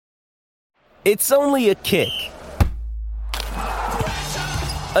It's only a kick,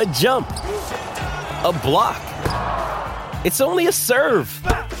 a jump, a block. It's only a serve.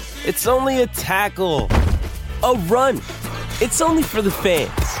 It's only a tackle, a run. It's only for the fans.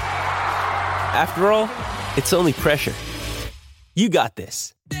 After all, it's only pressure. You got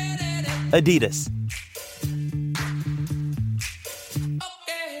this. Adidas.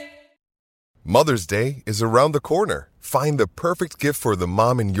 Mother's Day is around the corner. Find the perfect gift for the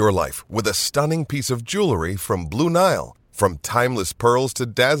mom in your life with a stunning piece of jewelry from Blue Nile. From timeless pearls to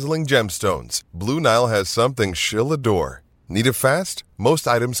dazzling gemstones, Blue Nile has something she'll adore. Need it fast? Most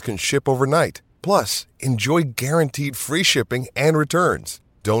items can ship overnight. Plus, enjoy guaranteed free shipping and returns.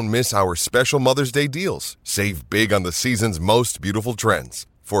 Don't miss our special Mother's Day deals. Save big on the season's most beautiful trends.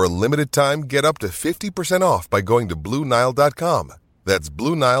 For a limited time, get up to 50% off by going to BlueNile.com. That's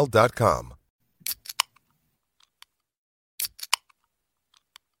BlueNile.com.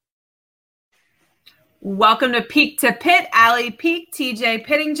 Welcome to Peak to Pit, Allie Peak, TJ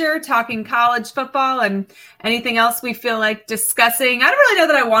Pittinger, talking college football and anything else we feel like discussing. I don't really know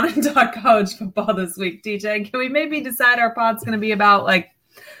that I want to talk college football this week, TJ. Can we maybe decide our pod's going to be about, like,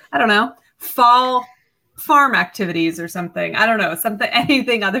 I don't know, fall farm activities or something? I don't know,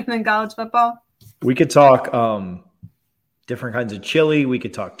 anything other than college football? We could talk different kinds of chili. We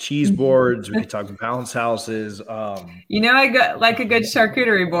could talk cheese boards. We could talk bounce houses. I like a good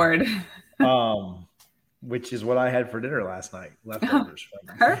charcuterie board. Which is what I had for dinner last night. Leftovers.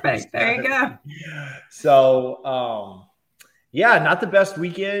 Perfect. There you go. So, not the best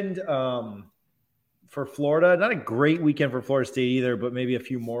weekend for Florida. Not a great weekend for Florida State either, but maybe a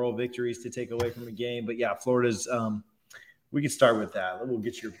few moral victories to take away from the game. But yeah, Florida's we can start with that. We'll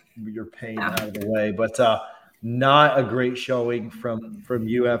get your pain out of the way. But not a great showing from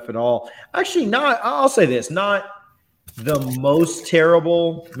UF at all. Actually, I'll say this, not the most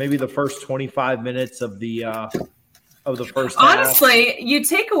terrible, maybe the first 25 minutes of the first half. Honestly, you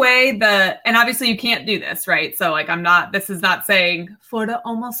take away and obviously you can't do this, right? So this is not saying Florida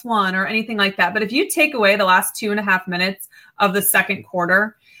almost won or anything like that. But if you take away the last 2.5 minutes of the second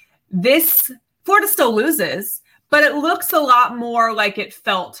quarter, Florida still loses, but it looks a lot more like it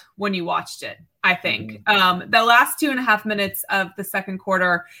felt when you watched it. I think the last 2.5 minutes of the second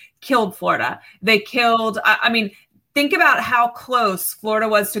quarter killed Florida. They killed, think about how close Florida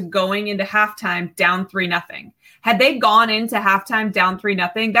was to going into halftime down 3-0. Had they gone into halftime down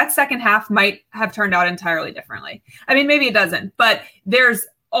 3-0, that second half might have turned out entirely differently. Maybe it doesn't, but there's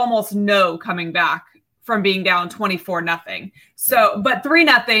almost no coming back from being down 24-0. So, but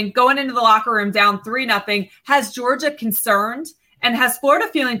 3-0, going into the locker room down 3-0 has Georgia concerned and has Florida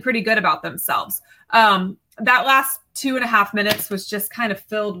feeling pretty good about themselves. That last 2.5 minutes was just kind of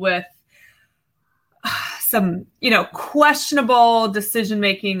filled with some, questionable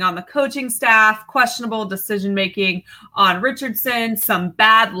decision-making on the coaching staff, questionable decision-making on Richardson, some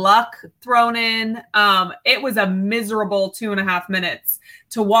bad luck thrown in. It was a miserable 2.5 minutes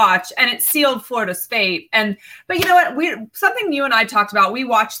to watch, and it sealed Florida's fate. But you know what? Something you and I talked about, we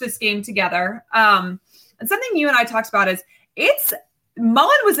watched this game together. And something you and I talked about is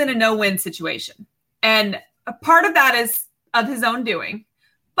Mullen was in a no-win situation. And a part of that is of his own doing.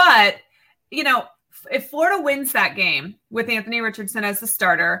 But, if Florida wins that game with Anthony Richardson as the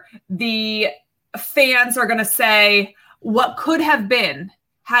starter, the fans are going to say what could have been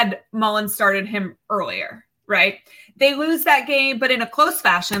had Mullen started him earlier, right? They lose that game, but in a close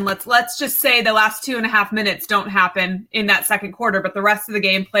fashion. Let's just say the last 2.5 minutes don't happen in that second quarter, but the rest of the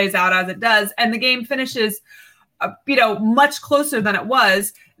game plays out as it does, and the game finishes, much closer than it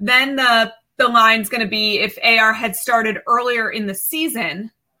was. Then the line's going to be if AR had started earlier in the season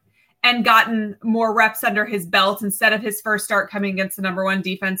and gotten more reps under his belt instead of his first start coming against the number one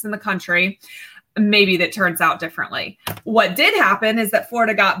defense in the country, maybe that turns out differently. What did happen is that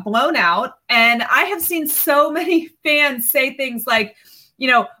Florida got blown out, and I have seen so many fans say things like,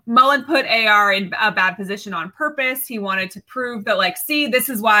 Mullen put AR in a bad position on purpose. He wanted to prove that, see, this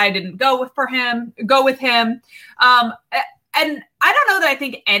is why I didn't go with him. And I don't know that I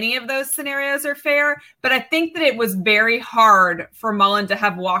think any of those scenarios are fair, but I think that it was very hard for Mullen to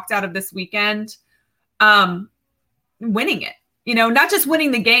have walked out of this weekend winning it. Not just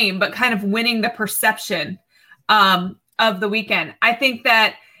winning the game, but kind of winning the perception of the weekend. I think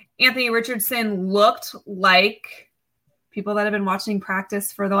that Anthony Richardson looked like people that have been watching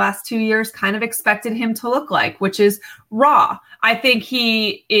practice for the last 2 years kind of expected him to look like, which is raw. I think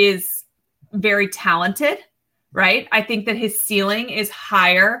he is very talented. Right? I think that his ceiling is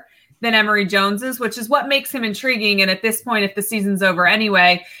higher than Emory Jones's, which is what makes him intriguing. And at this point, if the season's over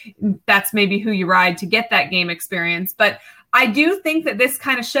anyway, that's maybe who you ride to get that game experience. But I do think that this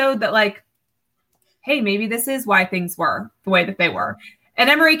kind of showed that, hey, maybe this is why things were the way that they were. And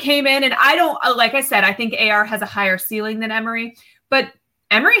Emory came in, and like I said, I think AR has a higher ceiling than Emory, but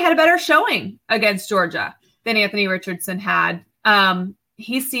Emory had a better showing against Georgia than Anthony Richardson had.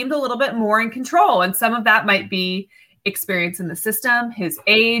 He seemed a little bit more in control, and some of that might be experience in the system, his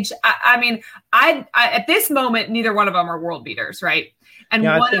age. I mean, at this moment, neither one of them are world beaters, right? And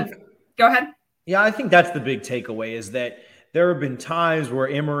go ahead. Yeah, I think that's the big takeaway, is that there have been times where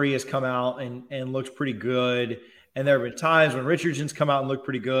Emory has come out and looks pretty good, and there have been times when Richardson's come out and looked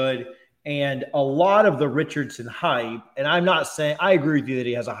pretty good. And a lot of the Richardson hype, and I'm not saying I agree with you that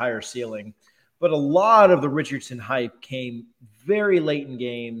he has a higher ceiling, but a lot of the Richardson hype came very late in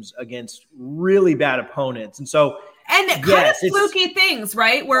games against really bad opponents. And so, kind of fluky things,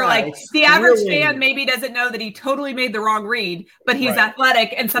 right? Where like the average fan maybe doesn't know that he totally made the wrong read, but he's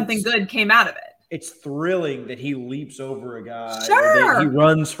athletic and something good came out of it. It's thrilling that he leaps over a guy. Sure. That he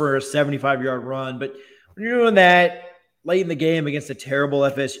runs for a 75-yard run. But when you're doing that late in the game against a terrible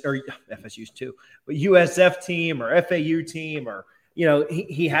FSU's too, but USF team or FAU team, or, you know,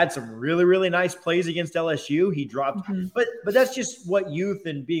 he had some really, really nice plays against LSU. He dropped, but that's just what youth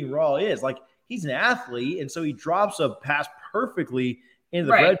and being raw is. Like, he's an athlete, and so he drops a pass perfectly into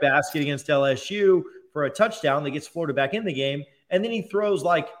the breadbasket against LSU for a touchdown that gets Florida back in the game, and then he throws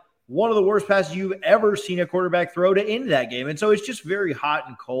like one of the worst passes you've ever seen a quarterback throw to end that game. And so it's just very hot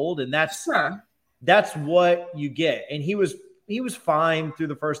and cold, and that's what you get. And he was fine through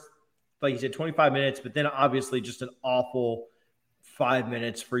the first, like you said, 25 minutes, but then obviously just an awful 5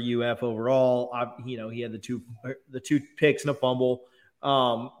 minutes for UF overall. He had the two picks and a fumble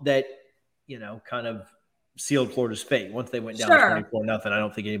that, you know, kind of sealed Florida's fate. Once they went down 24-0, I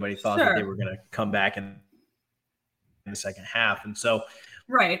don't think anybody thought that they were going to come back in the second half. And so,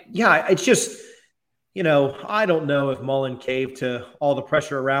 yeah, it's just, you know, I don't know if Mullen caved to all the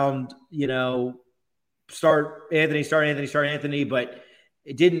pressure around, you know, start Anthony, but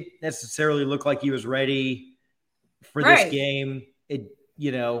it didn't necessarily look like he was ready for this game.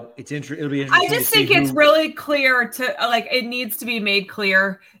 It'll be interesting. I just think it's really clear it needs to be made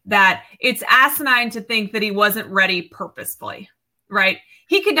clear that it's asinine to think that he wasn't ready purposefully, right?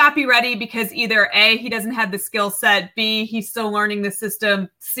 He could not be ready because either A, he doesn't have the skill set, B, he's still learning the system,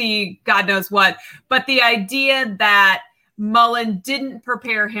 C, God knows what. But the idea that Mullen didn't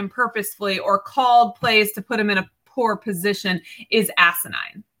prepare him purposefully or called plays to put him in a poor position is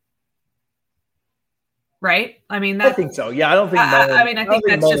asinine. Right? I mean, I think so. Yeah, I don't think Mullen, I think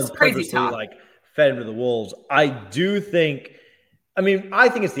that's just crazy talk. Like, fed him to the wolves. I think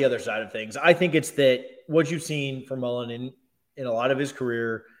it's the other side of things. I think it's that what you've seen from Mullen in a lot of his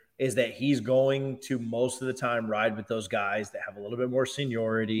career is that he's going to most of the time ride with those guys that have a little bit more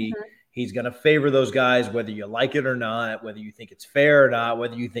seniority. Mm-hmm. He's going to favor those guys, whether you like it or not, whether you think it's fair or not,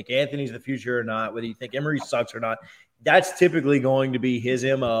 whether you think Anthony's the future or not, whether you think Emory sucks or not. That's typically going to be his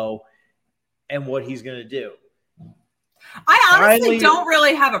MO and what he's going to do. I honestly don't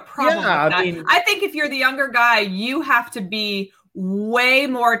really have a problem with that. I think if you're the younger guy, you have to be way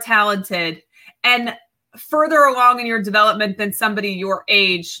more talented and further along in your development than somebody your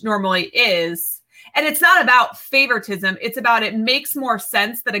age normally is. And it's not about favoritism. It's about it makes more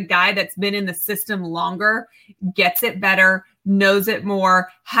sense that a guy that's been in the system longer gets it better, knows it more,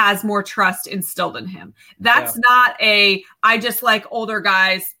 has more trust instilled in him. That's not I just like older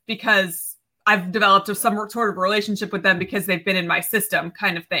guys because I've developed some sort of relationship with them because they've been in my system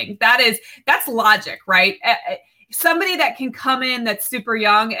kind of thing. That's logic, right? Somebody that can come in that's super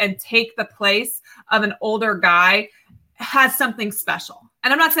young and take the place of an older guy has something special.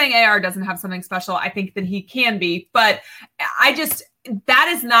 And I'm not saying AR doesn't have something special. I think that he can be, but that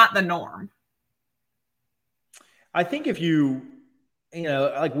is not the norm. I think if you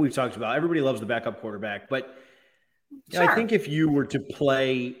like we've talked about, everybody loves the backup quarterback, but I think if you were to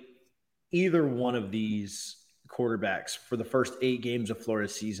play either one of these quarterbacks for the first 8 games of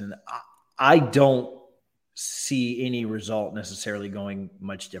Florida's season, I don't see any result necessarily going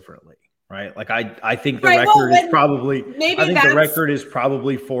much differently, right? Like I think the record is probably the record is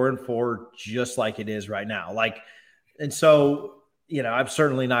probably 4-4, just like it is right now. Like, and so I'm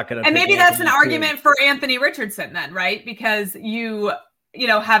certainly not going to. And maybe that's an argument for Anthony Richardson then, right? Because you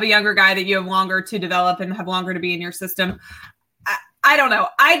have a younger guy that you have longer to develop and have longer to be in your system. I don't know.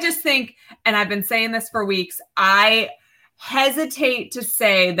 I just think, and I've been saying this for weeks, I hesitate to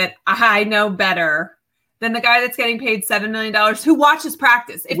say that I know better than the guy that's getting paid $7 million who watches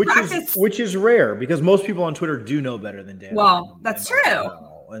practice. Which is rare because most people on Twitter do know better than Dan. Well, that's true.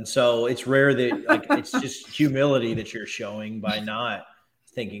 And so it's rare that it's just humility that you're showing by not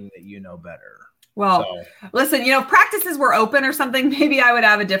thinking that you know better. Well, listen, if practices were open or something, maybe I would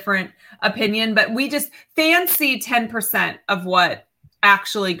have a different opinion, but fans see 10% of what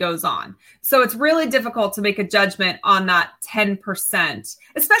actually goes on. So it's really difficult to make a judgment on that 10%,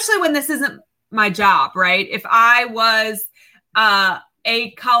 especially when this isn't my job, right? If I was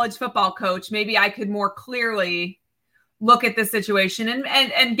a college football coach, maybe I could more clearly look at the situation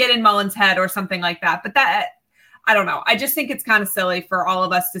and get in Mullen's head or something like that. But that, I don't know. I just think it's kind of silly for all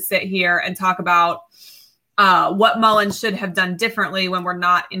of us to sit here and talk about what Mullen should have done differently when we're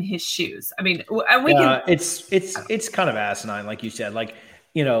not in his shoes. I mean, it's kind of asinine, like you said. Like,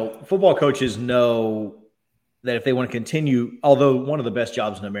 football coaches know that if they want to continue, although one of the best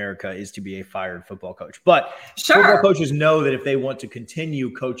jobs in America is to be a fired football coach, but football coaches know that if they want to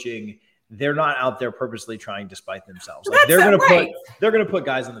continue coaching, they're not out there purposely trying to spite themselves. Like they're going to put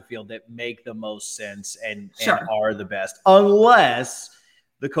guys on the field that make the most sense and are the best, unless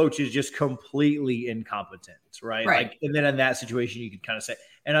the coach is just completely incompetent, right? Like, and then in that situation, you could kind of say,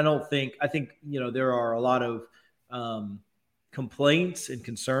 and I think there are a lot of complaints and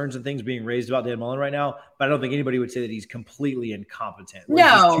concerns and things being raised about Dan Mullen right now, but I don't think anybody would say that he's completely incompetent.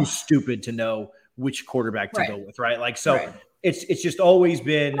 No, he's too stupid to know which quarterback to go with, right? Like, so it's just always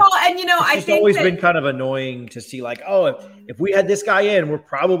been, been kind of annoying to see, like, oh, if we had this guy in, we're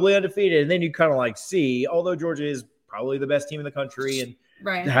probably undefeated, and then you kind of like see, although Georgia is probably the best team in the country and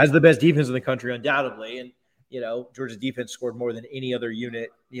has the best defense in the country, undoubtedly, and Georgia's defense scored more than any other unit,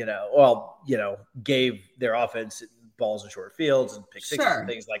 gave their offense balls in short fields and pick sixes and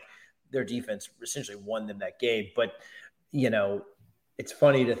things. Like, their defense essentially won them that game. But, it's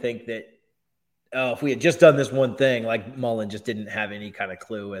funny to think that, if we had just done this one thing, like Mullen just didn't have any kind of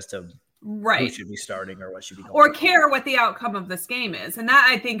clue as to who should be starting or what should be going or care what the outcome of this game is. And that,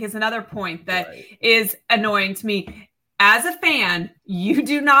 I think, is another point that is annoying to me. As a fan, you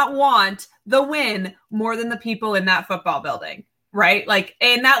do not want the win more than the people in that football building, right? Like,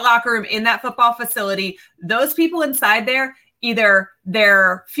 in that locker room, in that football facility, those people inside there, either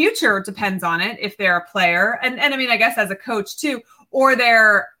their future depends on it if they're a player, and I mean, I guess as a coach too, or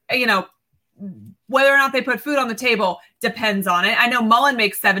their, whether or not they put food on the table depends on it. I know Mullen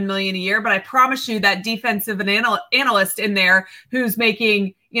makes $7 million a year, but I promise you that defensive analyst in there who's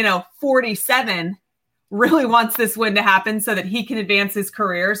making, 47 really wants this win to happen so that he can advance his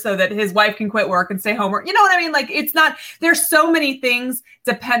career, so that his wife can quit work and stay home. You know what I mean? Like, it's not, there's so many things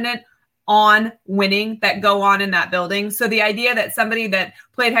dependent on winning that go on in that building. So the idea that somebody that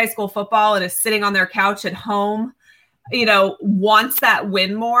played high school football and is sitting on their couch at home, wants that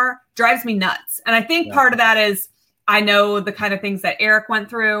win more drives me nuts. And I think part of that is, I know the kind of things that Eric went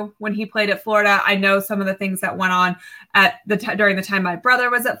through when he played at Florida. I know some of the things that went on during the time my brother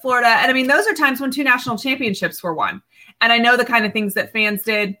was at Florida. And I mean, those are times when 2 national championships were won. And I know the kind of things that fans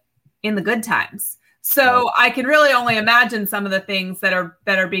did in the good times. So I can really only imagine some of the things that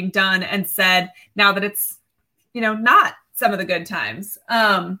are being done and said now that it's, not some of the good times.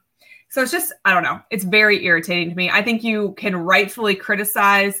 So it's just, I don't know. It's very irritating to me. I think you can rightfully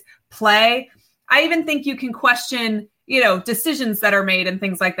criticize play. I even think you can question, decisions that are made and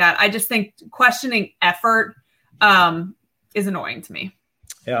things like that. I just think questioning effort is annoying to me.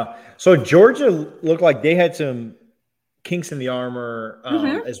 Yeah. So Georgia looked like they had some kinks in the armor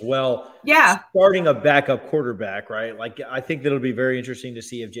as well. Yeah. Starting a backup quarterback, right? Like, I think that'll be very interesting to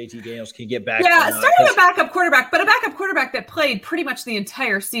see if JT Daniels can get back. Yeah, starting a backup quarterback, but a backup quarterback that played pretty much the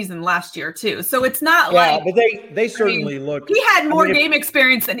entire season last year too. So it's not like, but they certainly look. He had more game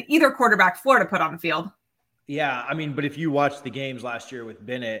experience than either quarterback Florida put on the field. Yeah, I mean, but if you watch the games last year with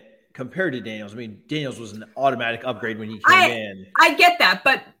Bennett compared to Daniels, I mean, Daniels was an automatic upgrade when he came in. I get that,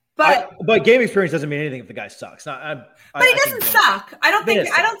 but game experience doesn't mean anything if the guy sucks. But he doesn't suck. I don't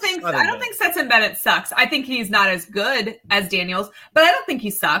think Stetson Bennett sucks. I think he's not as good as Daniels, but I don't think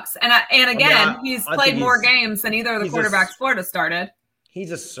he sucks. And again, he's played more games than either of the quarterbacks Florida started.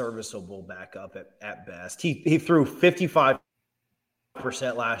 He's a serviceable backup at best. He threw 55%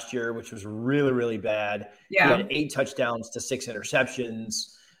 last year, which was really, really bad. Yeah. He had 8 touchdowns to 6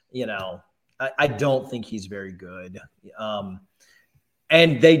 interceptions. I don't think he's very good.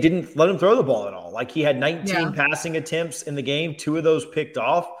 And they didn't let him throw the ball at all. Like, he had 19 passing attempts in the game, 2 of those picked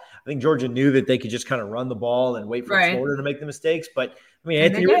off. I think Georgia knew that they could just kind of run the ball and wait for Florida to make the mistakes. But, I mean,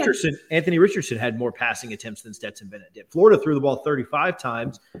 Anthony Richardson had more passing attempts than Stetson Bennett did. Florida threw the ball 35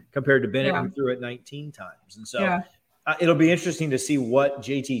 times compared to Bennett, who threw it 19 times. And so it'll be interesting to see what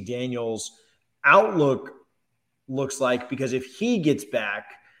JT Daniels' outlook looks like, because if he gets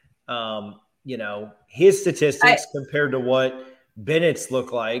back, his statistics compared to what Bennett's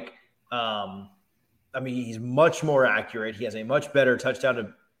look like. I mean, he's much more accurate. He has a much better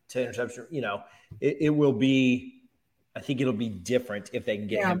touchdown to interception. It will be. I think it'll be different if they can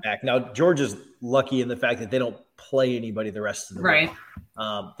get him back. Now, Georgia's lucky in the fact that they don't play anybody the rest of the way.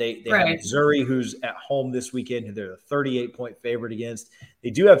 They have Missouri, who's at home this weekend, who they're a 38-point favorite against. They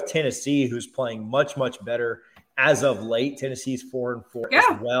do have Tennessee, who's playing much, much better as of late. Tennessee's 4-4 as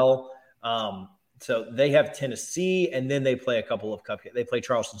well. So they have Tennessee, and then they play a couple of cupcakes. They play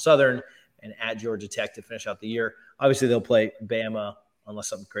Charleston Southern and at Georgia Tech to finish out the year. Obviously, they'll play Bama unless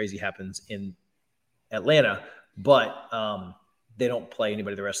something crazy happens in Atlanta. But they don't play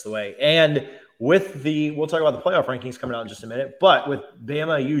anybody the rest of the way. And with we'll talk about the playoff rankings coming out in just a minute, but with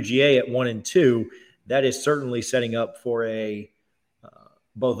Bama UGA at 1 and 2, that is certainly setting up for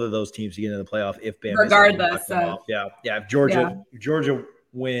both of those teams to get into the playoff if Bama regardless. If Georgia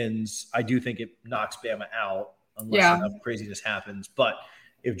wins, I do think it knocks Bama out unless enough craziness happens. But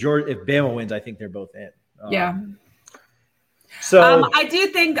if Bama wins, I think they're both in. So I do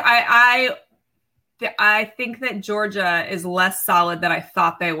think I think that Georgia is less solid than I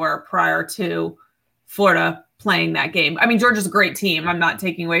thought they were prior to Florida playing that game. I mean, Georgia's a great team. I'm not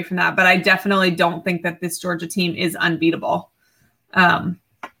taking away from that, but I definitely don't think that this Georgia team is unbeatable.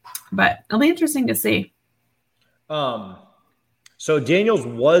 But it'll be interesting to see. So Daniels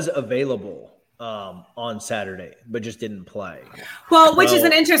was available on Saturday, but just didn't play. Well, which is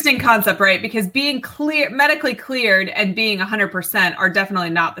an interesting concept, right? Because being medically cleared and being 100% are definitely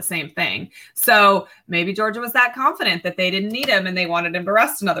not the same thing. So maybe Georgia was that confident that they didn't need him and they wanted him to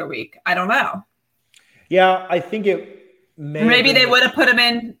rest another week. I don't know. Yeah, I think maybe they would have put him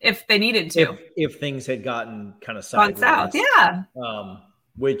in if they needed to. If things had gotten kind of sideways. South,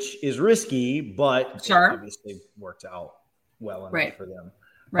 which is risky, but it obviously worked out well enough for them.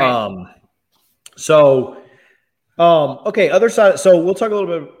 Right. Okay, other side. So we'll talk a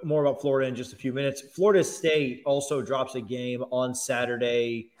little bit more about Florida in just a few minutes. Florida State also drops a game on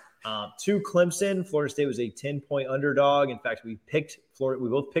Saturday to Clemson. Florida State was a 10-point underdog. In fact, we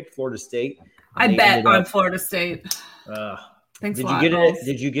both picked Florida State. I bet on Florida State. Thanks a lot.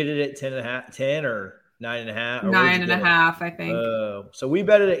 Did you get it at 10 or 9.5? 9.5, I think. So we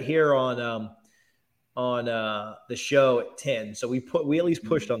betted it here on the show at 10. So we at least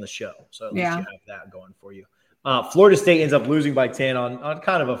pushed on the show. So at least you have that going for you. Florida State ends up losing by 10 on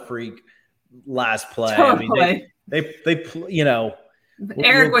kind of a freak last play. Totally. I mean,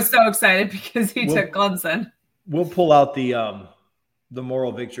 Eric was so excited because he took Clemson. We'll pull out the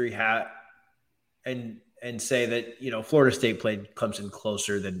moral victory hat and say that, Florida State played Clemson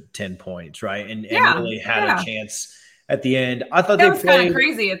closer than 10 points, right? And really had a chance at the end. I thought that was kind of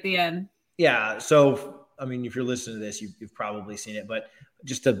crazy at the end. Yeah. So, I mean, if you're listening to this, you've probably seen it, but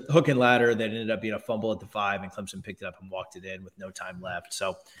just a hook and ladder that ended up being a fumble at the 5, and Clemson picked it up and walked it in with no time left.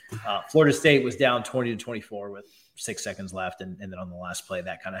 So Florida State was down 20-24 with 6 seconds left. And then on the last play,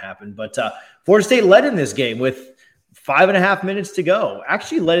 that kind of happened. But Florida State led in this game with 5.5 minutes to go,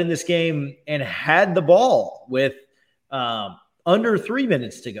 actually led in this game and had the ball with under 3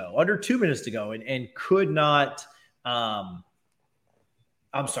 minutes to go, under 2 minutes to go, and could not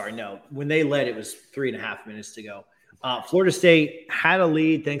I'm sorry, no. When they led, it was 3.5 minutes to go. Florida State had a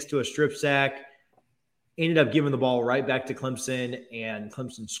lead thanks to a strip sack, ended up giving the ball right back to Clemson, and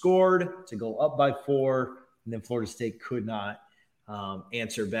Clemson scored to go up by 4, and then Florida State could not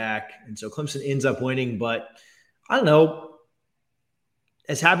answer back. And so Clemson ends up winning, but I don't know,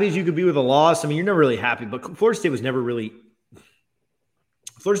 as happy as you could be with a loss, I mean, you're never really happy, but Florida State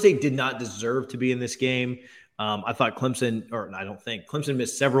did not deserve to be in this game. I thought Clemson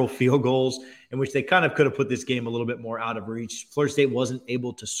missed several field goals in which they kind of could have put this game a little bit more out of reach. Florida State wasn't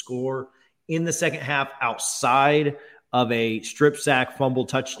able to score in the second half outside of a strip sack fumble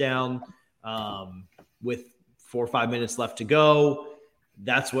touchdown with 4 or 5 minutes left to go.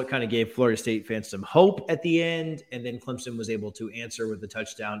 That's what kind of gave Florida State fans some hope at the end. And then Clemson was able to answer with the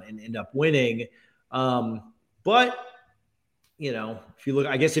touchdown and end up winning. But if you look,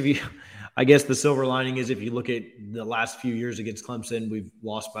 I guess the silver lining is if you look at the last few years against Clemson, we've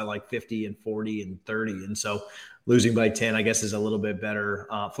lost by like 50 and 40 and 30. And so losing by 10, I guess, is a little bit better.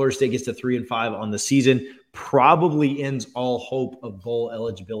 Florida State gets to 3-5 on the season, probably ends all hope of bowl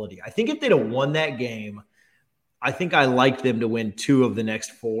eligibility. I think if they'd have won that game, I think I liked them to win 2 of the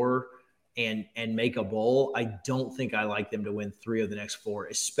next 4 and make a bowl. I don't think I like them to win 3 of the next 4,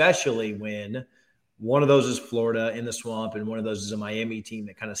 especially when one of those is Florida in the swamp, and one of those is a Miami team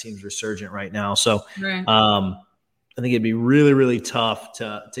that kind of seems resurgent right now. So I think it'd be really, really tough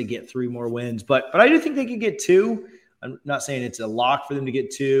to get 3 more wins. But I do think they could get 2. I'm not saying it's a lock for them to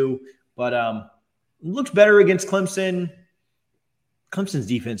get 2, but it looks better against Clemson. Clemson's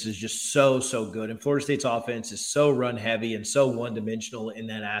defense is just so good. And Florida State's offense is so run heavy and so one-dimensional in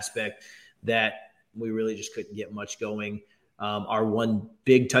that aspect that we really just couldn't get much going. Our one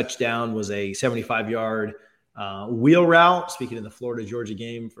big touchdown was a 75-yard wheel route, speaking of the Florida-Georgia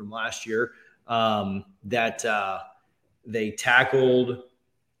game from last year, that they tackled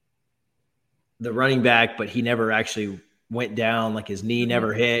the running back, but he never actually went down, like his knee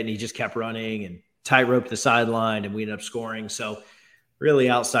never hit, and he just kept running and tightrope the sideline, and we ended up scoring. So really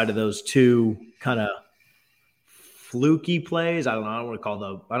outside of those two kind of fluky plays, I don't want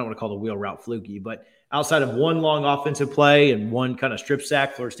to call the wheel route fluky, but outside of one long offensive play and one kind of strip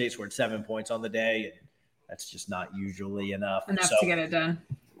sack, Florida State scored 7 points on the day, and that's just not usually enough. To get it done.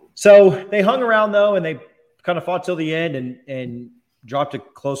 So they hung around though, and they kind of fought till the end and dropped a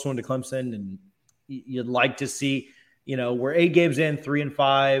close one to Clemson. And you'd like to see, we're 8 games in,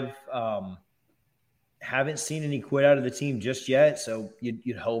 3-5. Haven't seen any quit out of the team just yet. So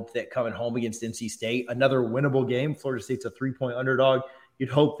you'd hope that coming home against NC State, another winnable game, Florida State's a 3-point underdog. You'd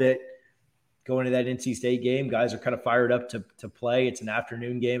hope that going to that NC State game, guys are kind of fired up to play. It's an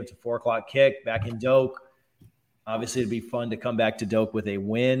afternoon game. It's a 4:00 kick back in Doak. Obviously, it'd be fun to come back to Doak with a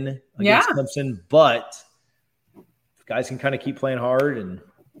win against Clemson, but if guys can kind of keep playing hard and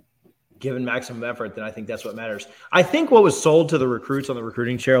giving maximum effort, then I think that's what matters. I think what was sold to the recruits on the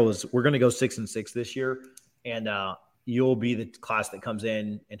recruiting trail was we're going to go 6-6 this year, and you'll be the class that comes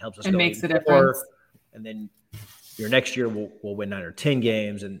in and helps us and go makes a difference. And then your next year we'll win 9 or 10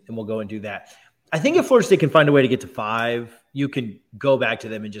 games, and we'll go and do that. I think if Florida State can find a way to get to 5, you can go back to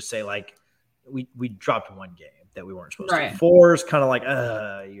them and just say, like, we dropped one game that we weren't supposed to. 4 is kind of like,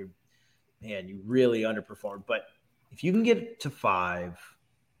 you really underperformed. But if you can get to 5,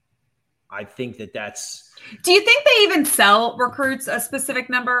 I think that's. Do you think they even sell recruits a specific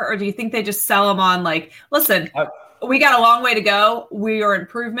number, or do you think they just sell them on like, listen, we got a long way to go. We are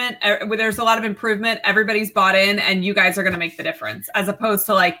improvement. There's a lot of improvement. Everybody's bought in, and you guys are going to make the difference, as opposed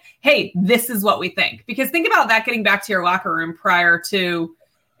to like, hey, this is what we think. Because think about that getting back to your locker room prior to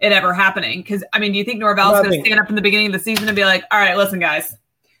it ever happening. Because, I mean, do you think Norvell's going to stand up in the beginning of the season and be like, all right, listen, guys,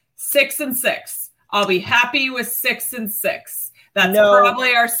 6-6. I'll be happy with 6-6. That's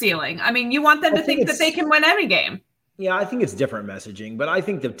probably our ceiling. I mean, you want them to think that they can win any game. Yeah, I think it's different messaging, but I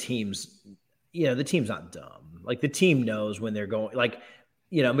think the team's not dumb. Like, the team knows when they're going, like,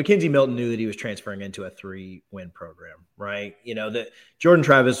 Mackenzie Milton knew that he was transferring into a 3-win program, right? That Jordan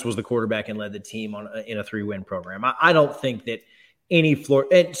Travis was the quarterback and led the team in a 3-win program. I don't think that any floor.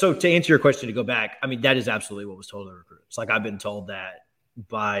 And so to answer your question, to go back, I mean, that is absolutely what was told to the recruits. Like, I've been told that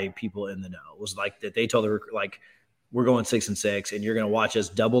by people in the know. It was like that they told the recruit, like, we're going 6-6, and you're going to watch us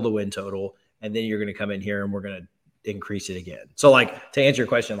double the win total, and then you're going to come in here and we're going to increase it again. So, like, to answer your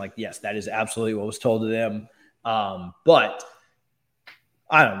question, like, yes, that is absolutely what was told to them. But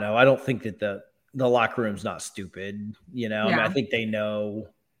I don't know. I don't think that the locker room's not stupid. I mean, I think they know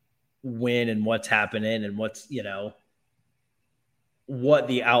when and what's happening and what's, what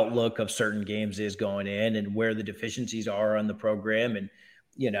the outlook of certain games is going in and where the deficiencies are on the program, and,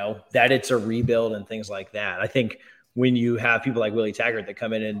 that it's a rebuild and things like that. I think when you have people like Willie Taggart that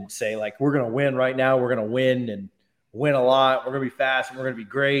come in and say, like, we're going to win right now, we're going to win and win a lot, we're going to be fast and we're going to be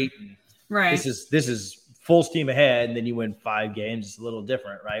great, and this is full steam ahead, and then you win 5 games, it's a little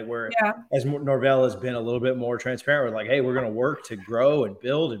different, right? Where as Norvell has been a little bit more transparent, we're like, hey, we're going to work to grow and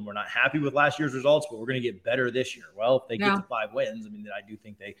build, and we're not happy with last year's results, but we're going to get better this year. Well, if they get to 5 wins, I mean, I do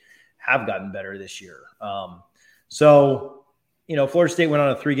think they have gotten better this year. Florida State went on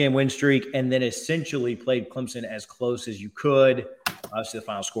a 3-game win streak and then essentially played Clemson as close as you could. Obviously, the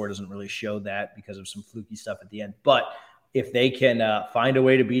final score doesn't really show that because of some fluky stuff at the end. But if they can find a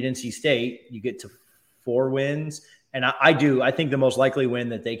way to beat NC State, you get to 4 wins. And I think the most likely win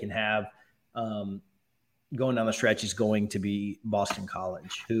that they can have going down the stretch is going to be Boston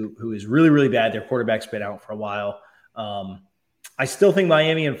College, who is really, really bad. Their quarterback's been out for a while. I still think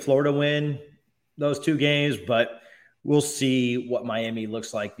Miami and Florida win those 2 games, but we'll see what Miami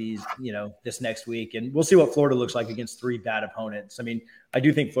looks like this next week. And we'll see what Florida looks like against 3 bad opponents. I mean, I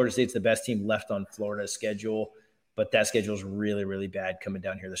do think Florida State's the best team left on Florida's schedule, but that schedule is really, really bad coming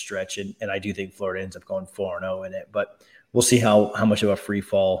down here the stretch. And I do think Florida ends up going 4-0 in it, but we'll see how much of a free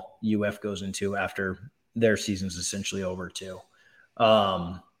fall UF goes into after their season's essentially over too.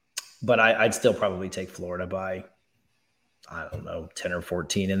 But I'd still probably take Florida by, I don't know, 10 or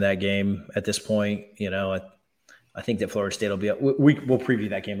 14 in that game at this point. I think that Florida State will be – we'll preview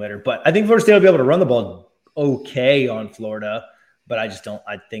that game later. But I think Florida State will be able to run the ball okay on Florida. But I just don't –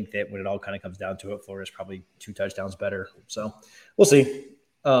 I think that when it all kind of comes down to it, Florida's probably 2 touchdowns better. So we'll see.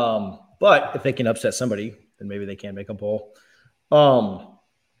 But if they can upset somebody, then maybe they can make a bowl.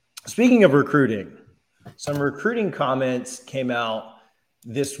 Speaking of recruiting, some recruiting comments came out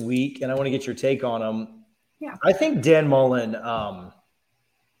this week, and I want to get your take on them. Yeah. I think Dan Mullen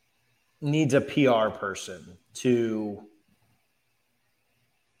needs a PR person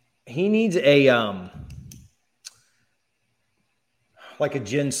he needs a like a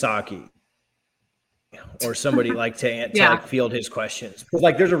Jen Psaki or somebody like to like field his questions. Because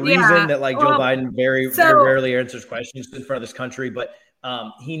like there's a reason that like Joe Biden very rarely answers questions in front of this country, but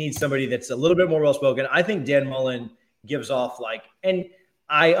he needs somebody that's a little bit more well-spoken. I think Dan Mullen gives off and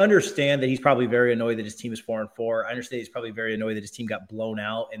I understand that he's probably very annoyed that his team is 4-4. I understand he's probably very annoyed that his team got blown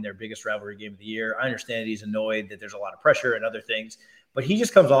out in their biggest rivalry game of the year. I understand that he's annoyed that there's a lot of pressure and other things, but he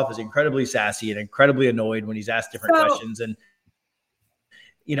just comes off as incredibly sassy and incredibly annoyed when he's asked different questions. And,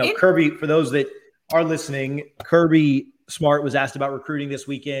 Kirby, for those that are listening, Kirby Smart was asked about recruiting this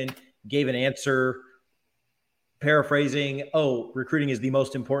weekend, gave an answer, paraphrasing, recruiting is the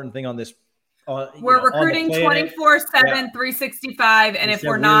most important thing on this. We're recruiting 24/7, 365, and if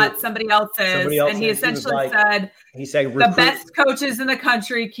we're not, somebody else is. And he essentially said the best coaches in the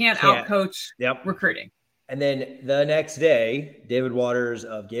country can't outcoach recruiting. And then the next day, David Waters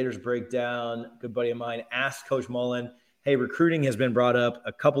of Gators Breakdown, good buddy of mine, asked Coach Mullen, hey, recruiting has been brought up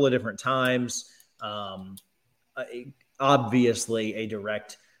a couple of different times. Obviously a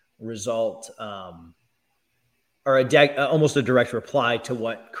direct result or almost a direct reply to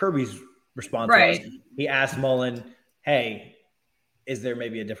what Kirby's response was. He asked Mullen, hey, is there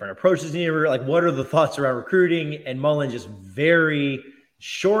maybe a different approach that's needed? Like, what are the thoughts around recruiting? And Mullen just very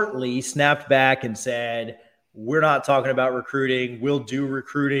shortly snapped back and said, we're not talking about recruiting. We'll do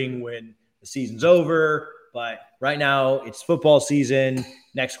recruiting when the season's over. But right now it's football season.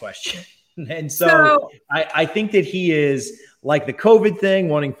 Next question. And so I think that he is like the COVID thing,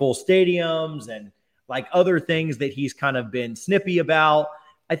 wanting full stadiums and like other things that he's kind of been snippy about.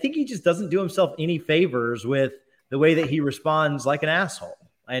 I think he just doesn't do himself any favors with the way that he responds like an asshole.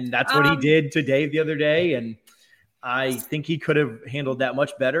 And that's what he did to Dave the other day. And I think he could have handled that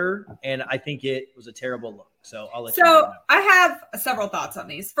much better. And I think it was a terrible look. So I'll let you know. So I have several thoughts on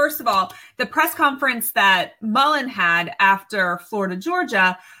these. First of all, the press conference that Mullen had after Florida,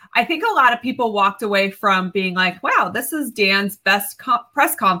 Georgia, I think a lot of people walked away from being like, wow, this is Dan's best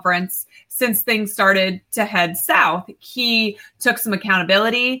press conference since things started to head south. He took some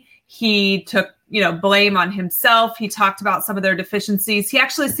accountability. He took, blame on himself. He talked about some of their deficiencies. He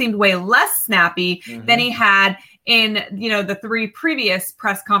actually seemed way less snappy than he had in, the three previous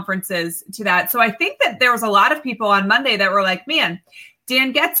press conferences to that. So I think that there was a lot of people on Monday that were like, man,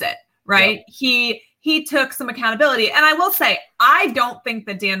 Dan gets it, right? Yep. He took some accountability. And I will say, I don't think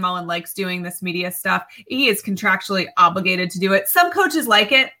that Dan Mullen likes doing this media stuff. He is contractually obligated to do it. Some coaches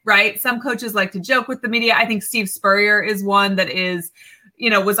like it, right? Some coaches like to joke with the media. I think Steve Spurrier is one that is,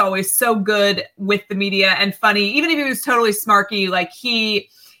 was always so good with the media and funny. Even if he was totally smarky, like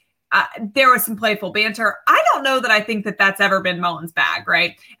there was some playful banter. I don't know that I think that that's ever been Mullen's bag,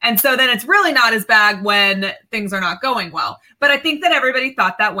 right? And so then it's really not his bag when things are not going well. But I think that everybody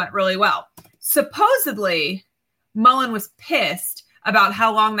thought that went really well. Supposedly, Mullen was pissed about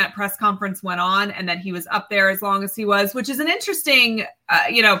how long that press conference went on and that he was up there as long as he was, which is an interesting,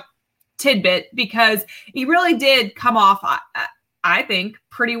 tidbit because he really did come off, I think,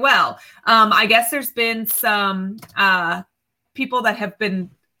 pretty well. I guess there's been some people that have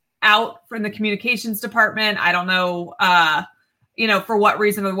been out from the communications department. I don't know, for what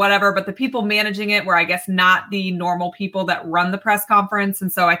reason or whatever, but the people managing it were, I guess, not the normal people that run the press conference.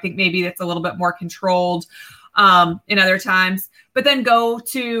 And so I think maybe it's a little bit more controlled in other times. But then go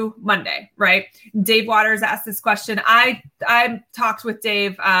to Monday, right? Dave Waters asked this question. I talked with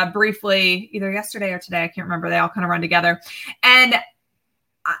Dave briefly either yesterday or today. I can't remember. They all kind of run together. And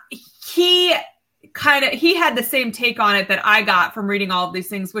he had the same take on it that I got from reading all of these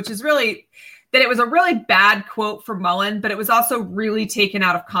things, which is really that it was a really bad quote from Mullen, but it was also really taken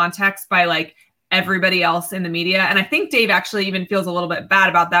out of context by like everybody else in the media. And I think Dave actually even feels a little bit bad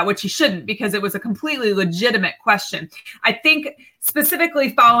about that, which he shouldn't, because it was a completely legitimate question. I think specifically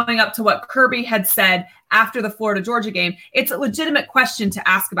following up to what Kirby had said after the Florida Georgia game, it's a legitimate question to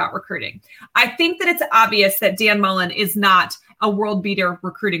ask about recruiting. I think that it's obvious that Dan Mullen is not a world beater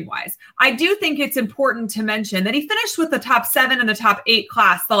recruiting wise. I do think it's important to mention that he finished with the top 7 and the top 8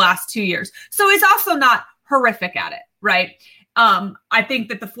 class the last 2 years. So he's also not horrific at it, right? I think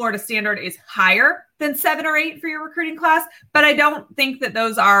that the Florida standard is higher than 7 or 8 for your recruiting class, but I don't think that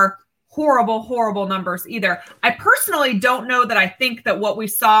those are horrible, horrible numbers either. I personally don't know that I think that what we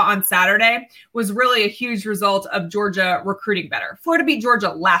saw on Saturday was really a huge result of Georgia recruiting better. Florida beat Georgia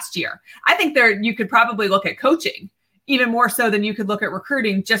last year. I think you could probably look at coaching, even more so than you could look at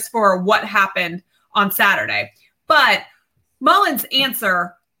recruiting just for what happened on Saturday. But Mullen's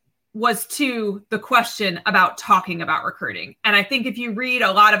answer was to the question about talking about recruiting. And I think if you read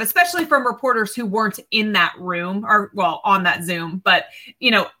a lot of, especially from reporters who weren't in that room or, well, on that Zoom, but,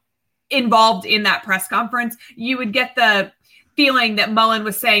 involved in that press conference, you would get the feeling that Mullen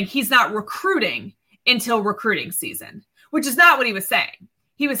was saying he's not recruiting until recruiting season, which is not what he was saying.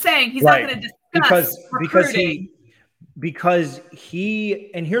 He was saying he's not going to discuss recruiting. Because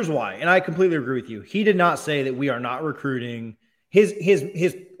he, and here's why, and I completely agree with you. He did not say that we are not recruiting.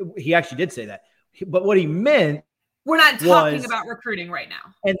 He actually did say that. But what he meant, we're not talking about recruiting right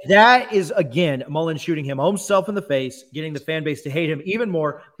now. And that is, again, Mullen shooting himself in the face, getting the fan base to hate him even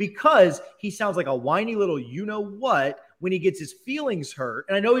more because he sounds like a whiny little you-know-what when he gets his feelings hurt.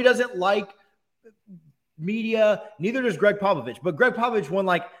 And I know he doesn't like media, neither does Greg Popovich. But Greg Popovich won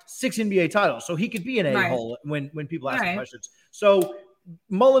like 6 NBA titles, so he could be an a-hole when people ask him questions. So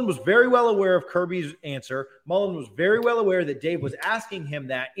Mullen was very well aware of Kirby's answer. Mullen was very well aware that Dave was asking him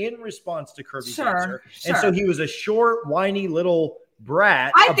that in response to Kirby's answer. And so he was a short, whiny little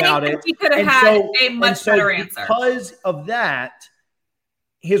brat about it. I think he could have had a much better answer. Because of that,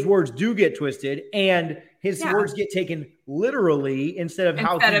 his words do get twisted and his words get taken literally instead of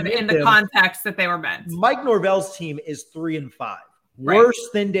in the context that they were meant. Mike Norvell's team is 3-5. Worse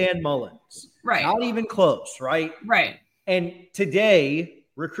than Dan Mullen's. Right. Not even close, right? Right. And today,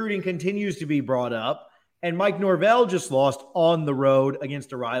 recruiting continues to be brought up, and Mike Norvell just lost on the road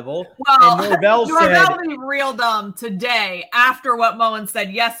against a rival. Well, and Norvell be real dumb today after what Mullen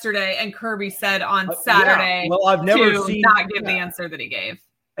said yesterday and Kirby said on Saturday. Well, I've never seen not give the answer that he gave.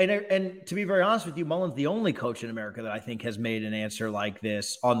 And to be very honest with you, Mullen's the only coach in America that I think has made an answer like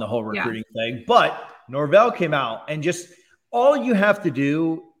this on the whole recruiting thing. But Norvell came out and just all you have to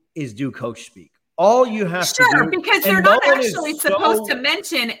do is do coach speak. All you have to do. Because you're not actually supposed to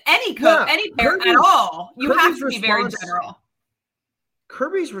mention any player at all. You have to be very general.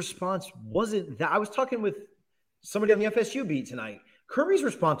 Kirby's response wasn't that. I was talking with somebody on the FSU beat tonight. Kirby's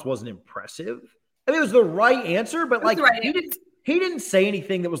response wasn't impressive. I mean, it was the right answer, but he didn't say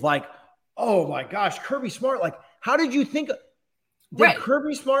anything that was like, oh my gosh, Kirby Smart. Like, how did you think? Did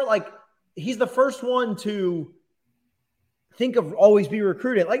Kirby Smart, like, he's the first one to think of always be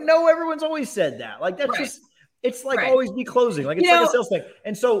recruited. Like, no, everyone's always said that. Like, that's just, it's like always be closing. Like, it's like a sales thing.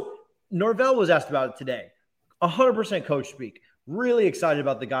 And so Norvell was asked about it today. 100% coach speak. Really excited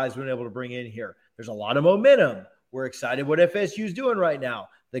about the guys we've been able to bring in here. There's a lot of momentum. We're excited what FSU is doing right now.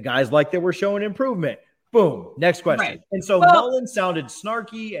 The guys like that we're showing improvement. Boom. Next question. Right. And so Mullen sounded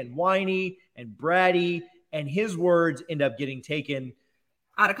snarky and whiny and bratty, and his words end up getting taken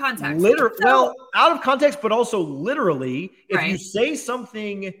out of context. Out of context, but also literally, if you say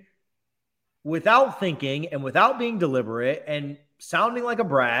something without thinking and without being deliberate and sounding like a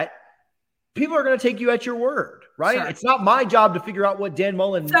brat, people are going to take you at your word, right? Sure. It's not my job to figure out what Dan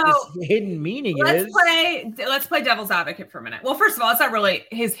Mullen's hidden meaning is. Let's play devil's advocate for a minute. Well, first of all, it's not really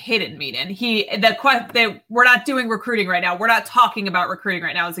his hidden meaning. We're not doing recruiting right now. We're not talking about recruiting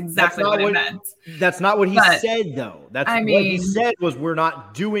right now is exactly what it meant. That's not what he said, though. What he said was we're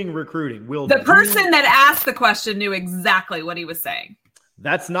not doing recruiting. The person that asked the question knew exactly what he was saying.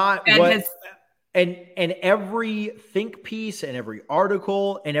 That's not And every think piece and every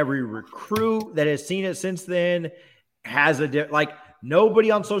article and every recruit that has seen it since then has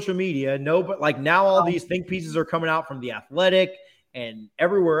nobody on social media, now all these think pieces are coming out from The Athletic and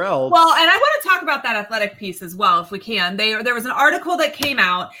everywhere else. Well, and I want to talk about that Athletic piece as well, if we can. There was an article that came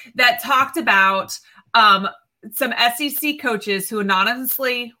out that talked about some SEC coaches who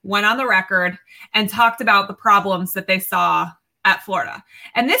anonymously went on the record and talked about the problems that they saw at Florida.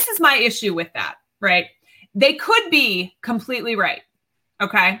 And this is my issue with that. Right. They could be completely right.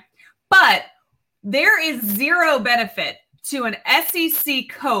 Okay. But there is zero benefit to an SEC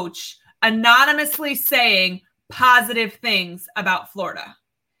coach anonymously saying positive things about Florida.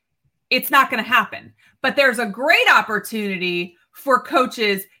 It's not going to happen. But there's a great opportunity for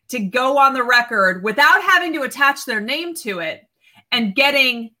coaches to go on the record without having to attach their name to it and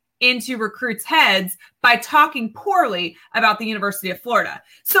getting into recruits' heads by talking poorly about the University of Florida.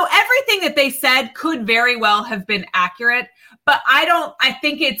 So everything that they said could very well have been accurate, but I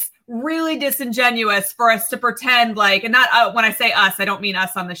think it's really disingenuous for us to pretend like, and not when I say us, I don't mean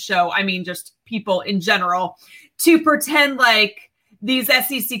us on the show. I mean just people in general, to pretend like these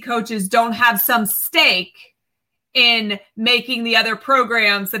SEC coaches don't have some stake in making the other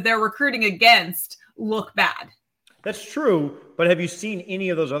programs that they're recruiting against look bad. That's true, but have you seen any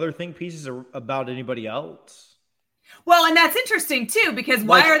of those other think pieces about anybody else? Well, and that's interesting too, because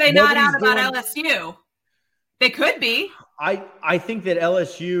why are they not out about LSU? They could be. I think that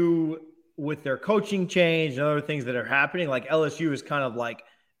LSU, with their coaching change and other things that are happening, like LSU is kind of like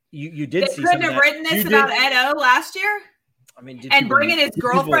you did see. They couldn't have written this about Ed O last year. I mean, and bringing his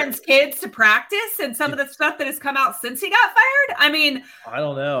girlfriend's kids to practice and some of the stuff that has come out since he got fired. I mean, I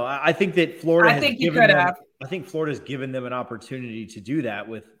don't know. I think that Florida. I think Florida's given them an opportunity to do that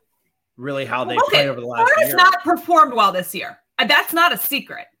with really how they played over the last year. Florida's not performed well this year. That's not a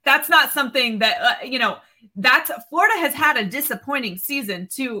secret. That's not something that Florida has had a disappointing season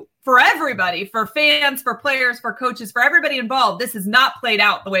for everybody, for fans, for players, for coaches, for everybody involved. This has not played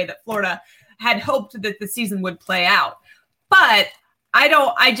out the way that Florida had hoped that the season would play out. But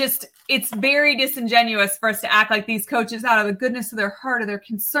it's very disingenuous for us to act like these coaches, out of the goodness of their heart, or their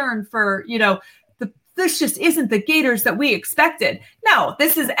concern for, this just isn't the Gators that we expected. No,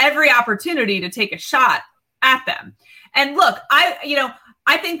 this is every opportunity to take a shot at them. And look,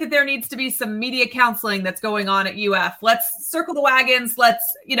 I think that there needs to be some media counseling that's going on at UF. Let's circle the wagons. Let's,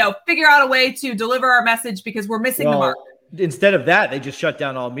 figure out a way to deliver our message, because we're missing the mark. Instead of that, they just shut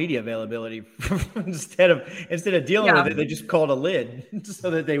down all media availability. instead of dealing with it, they just called a lid so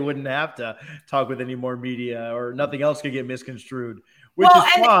that they wouldn't have to talk with any more media, or nothing else could get misconstrued, which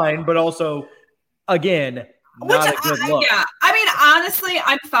is fine. But also, again, not a good look. Yeah. I mean, honestly,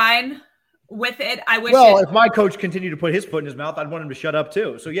 I'm fine with it. I wish. If my coach continued to put his foot in his mouth, I'd want him to shut up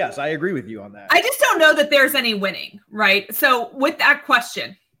too. So yes, I agree with you on that. I just don't know that there's any winning, right? So with that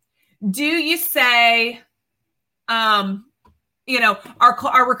question, do you say, our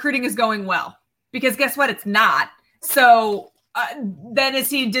recruiting is going well? Because guess what? It's not. So then is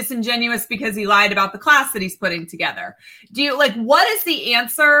he disingenuous because he lied about the class that he's putting together? What is the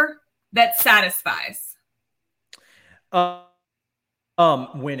answer that satisfies?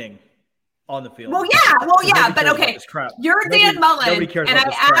 Winning on the field. Well, yeah. But okay, you're Dan Mullen, and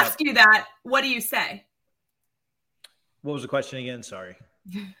I ask you that. What do you say? What was the question again? Sorry.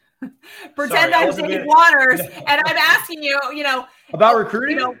 Pretend I'm Dave Waters, and I'm asking you, about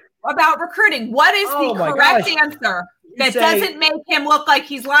recruiting. About recruiting. What is the correct answer that doesn't make him look like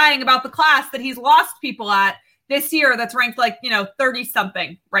he's lying about the class that he's lost people at this year that's ranked 30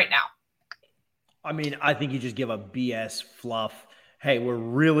 something right now? I mean, I think you just give a BS fluff. Hey, we're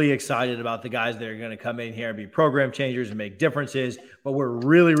really excited about the guys that are going to come in here and be program changers and make differences, but we're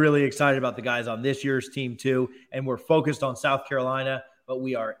really, really excited about the guys on this year's team too, and we're focused on South Carolina, but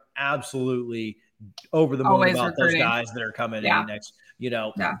we are absolutely over the moon about those guys that are coming in next.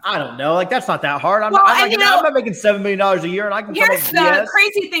 I don't know. That's not that hard. I'm not making $7 million a year, and I can. Here's the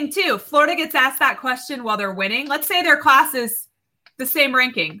crazy thing too. Florida gets asked that question while they're winning. Let's say their class is the same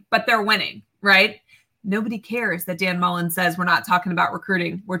ranking, but they're winning, right? Nobody cares that Dan Mullen says we're not talking about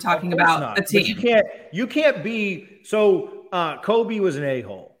recruiting. We're talking about the team. But you can't be so. Kobe was an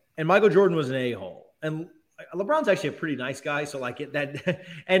a-hole, and Michael Jordan was an a-hole, and LeBron's actually a pretty nice guy. So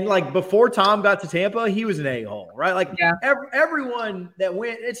and before Tom got to Tampa, he was an a-hole, right? Everyone that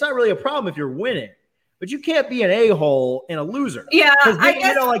went, it's not really a problem if you're winning, but you can't be an a-hole and a loser. Yeah,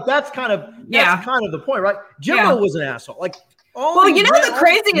 that's kind of the point, right? Jimbo was an asshole. The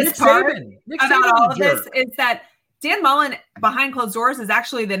craziest part about all of this is that Dan Mullen, behind closed doors, is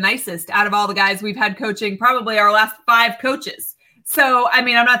actually the nicest out of all the guys we've had coaching, probably our last 5 coaches. So, I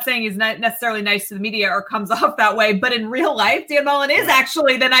mean, I'm not saying he's not necessarily nice to the media or comes off that way, but in real life, Dan Mullen is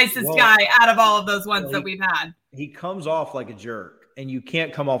actually the nicest guy out of all of those ones that we've had. He comes off like a jerk, and you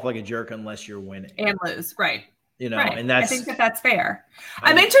can't come off like a jerk unless you're winning. And lose, right. Right. And I think that's fair.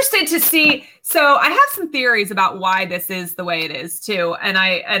 I'm interested to see. So I have some theories about why this is the way it is too. And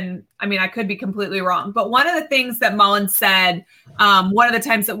I could be completely wrong, but one of the things that Mullen said, one of the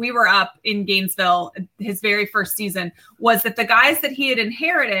times that we were up in Gainesville, his very first season, was that the guys that he had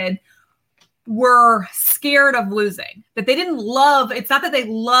inherited were scared of losing, that they didn't love. It's not that they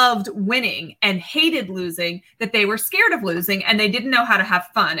loved winning and hated losing, that they were scared of losing and they didn't know how to have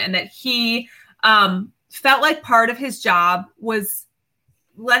fun. And that he, felt like part of his job was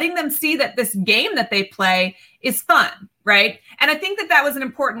letting them see that this game that they play is fun, right? And I think that was an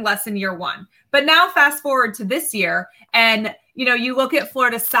important lesson year one. But now fast forward to this year, and you look at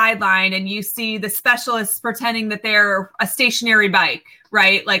Florida's sideline and you see the specialists pretending that they're a stationary bike,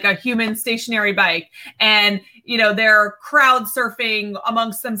 right? Like a human stationary bike. And, they're crowd surfing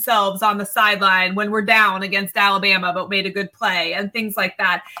amongst themselves on the sideline when we're down against Alabama, but made a good play and things like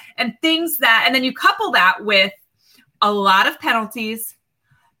that. And then you couple that with a lot of penalties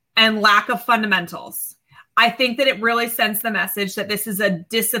and lack of fundamentals. I think that it really sends the message that this is an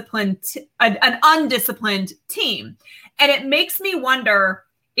undisciplined team. And it makes me wonder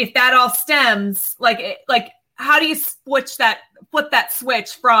if that all stems how do you flip that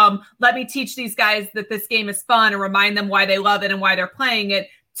switch from let me teach these guys that this game is fun and remind them why they love it and why they're playing it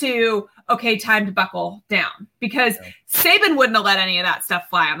to, okay, time to buckle down, because Saban wouldn't have let any of that stuff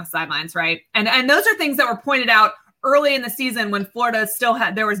fly on the sidelines. Right. And those are things that were pointed out early in the season when Florida still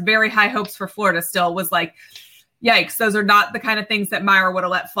there was very high hopes for Florida still, was like, yikes, those are not the kind of things that Meyer would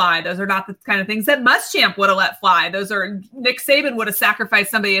have let fly. Those are not the kind of things that Muschamp would have let fly. Those are Nick Saban would have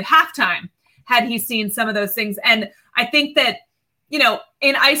sacrificed somebody at halftime had he seen some of those things. And I think that,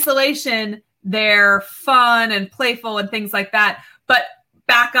 in isolation, they're fun and playful and things like that. But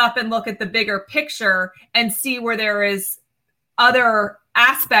back up and look at the bigger picture and see where there is other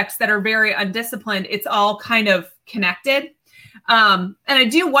aspects that are very undisciplined. It's all kind of connected. And I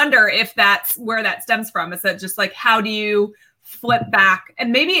do wonder if that's where that stems from. Is that just like, how do you flip back?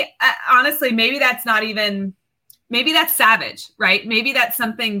 And maybe, honestly, maybe that's savage, right? Maybe that's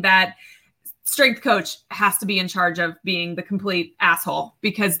something that strength coach has to be in charge of, being the complete asshole,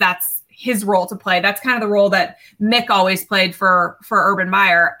 because that's his role to play. That's kind of the role that Mick always played for Urban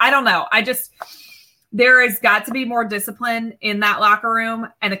Meyer. I don't know. There has got to be more discipline in that locker room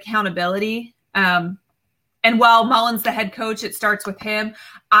and accountability. And while Mullen's the head coach, it starts with him.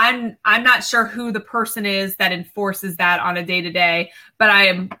 I'm not sure who the person is that enforces that on a day-to-day, but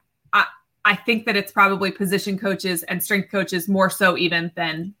I think that it's probably position coaches and strength coaches more so even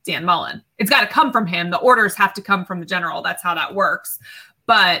than Dan Mullen. It's got to come from him. The orders have to come from the general. That's how that works.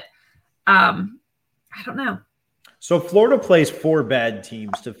 But I don't know. So Florida plays 4 bad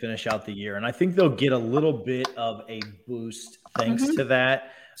teams to finish out the year, and I think they'll get a little bit of a boost thanks to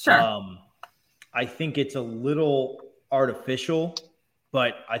that. Sure. I think it's a little artificial,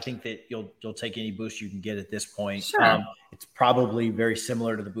 but I think that you'll take any boost you can get at this point. Sure. It's probably very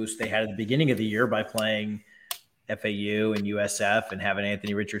similar to the boost they had at the beginning of the year by playing FAU and USF and having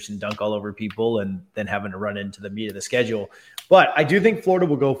Anthony Richardson dunk all over people and then having to run into the meat of the schedule. But I do think Florida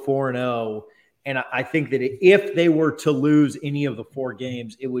will go 4-0. And I think that if they were to lose any of the 4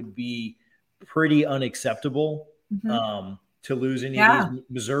 games, it would be pretty unacceptable to lose any of these.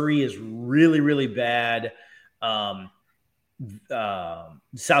 Missouri is really, really bad. South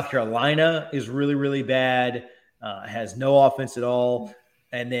Carolina is really, really bad. Has no offense at all.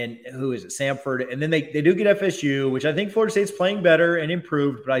 And then who is it? Samford. And then they do get FSU, which I think Florida State's playing better and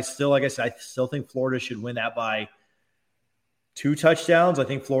improved. But I still think Florida should win that by 2 touchdowns. I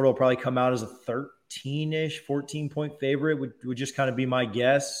think Florida will probably come out as a 13-ish, 14-point favorite would just kind of be my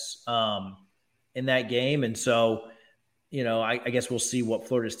guess in that game. And so, I guess we'll see what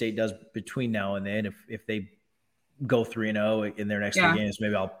Florida State does between now and then. If they go 3-0 in their next 3 games,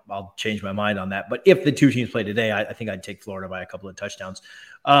 maybe I'll change my mind on that. But if the 2 teams play today, I think I'd take Florida by a couple of touchdowns.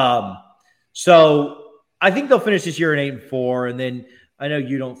 So I think they'll finish this year at 8-4, and then I know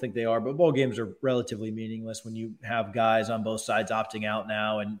you don't think they are, but bowl games are relatively meaningless when you have guys on both sides opting out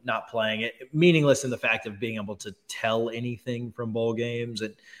now and not playing it. Meaningless in the fact of being able to tell anything from bowl games.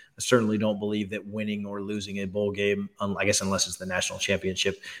 And I certainly don't believe that winning or losing a bowl game, I guess unless it's the national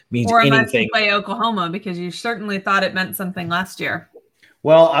championship, means anything. Or unless you play Oklahoma, because you certainly thought it meant something last year.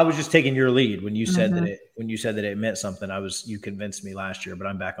 Well, I was just taking your lead when you said that it meant something. You convinced me last year, but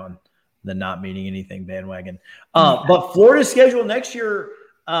I'm back on the not meaning anything bandwagon. But Florida's schedule next year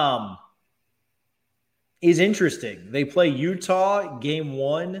is interesting. They play Utah game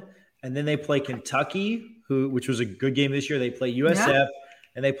 1, and then they play Kentucky, which was a good game this year. They play USF,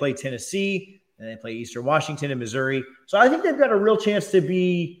 and they play Tennessee, and they play Eastern Washington and Missouri. So I think they've got a real chance to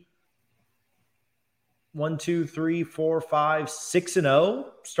be 1, 2, 3, 4, 5, 6-0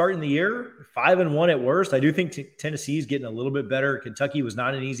 starting the year, 5-1 at worst. I do think Tennessee is getting a little bit better. Kentucky was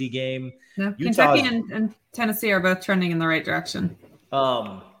not an easy game. Yeah, Kentucky and Tennessee are both trending in the right direction.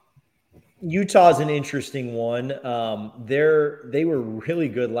 Utah's an interesting one. They were really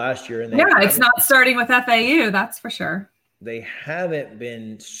good last year, and it's not starting with FAU, that's for sure. They haven't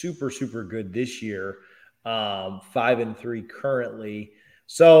been super, super good this year. 5-3 currently.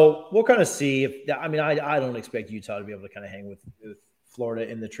 So we'll kind of see I don't expect Utah to be able to kind of hang with Florida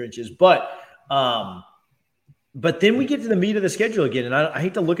in the trenches, but then we get to the meat of the schedule again. And I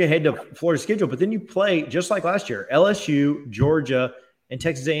hate to look ahead to Florida's schedule, but then you play just like last year, LSU, Georgia, and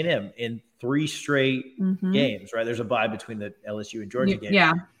Texas A&M in 3 straight games, right? There's a bye between the LSU and Georgia game.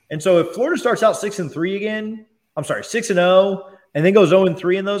 Yeah. And so if Florida starts out 6-3 again, 6-0, and then goes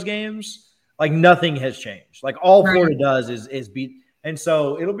 0-3 in those games, like nothing has changed. Like all Florida does is beat. And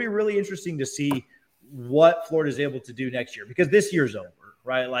so it'll be really interesting to see what Florida is able to do next year, because this year's over,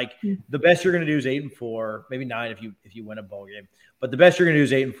 right? Like the best you're going to do is 8-4, maybe 9 if you win a bowl game. But the best you're going to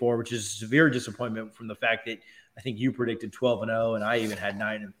do is 8-4, which is a severe disappointment from the fact that I think you predicted 12-0, and I even had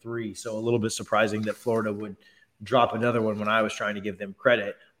 9-3. So a little bit surprising that Florida would drop another one when I was trying to give them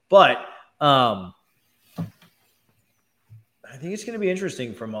credit. But I think it's going to be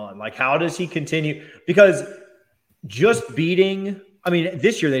interesting for Mullen. Like, how does he continue? Because just beating – I mean,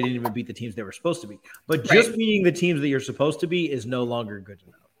 this year they didn't even beat the teams they were supposed to beat. But just beating the teams that you're supposed to beat is no longer good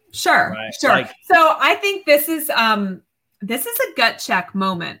enough. Sure, right? sure. Like, so I think this is a gut check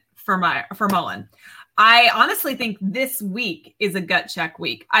moment for Mullen. I honestly think this week is a gut check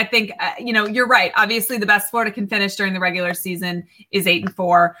week. I think, you're right. Obviously, the best Florida can finish during the regular season is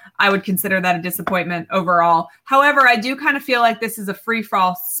 8-4. I would consider that a disappointment overall. However, I do kind of feel like this is a free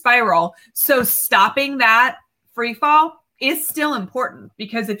fall spiral. So stopping that free fall is still important,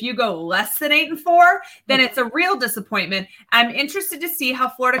 because if you go less than 8-4, then it's a real disappointment. I'm interested to see how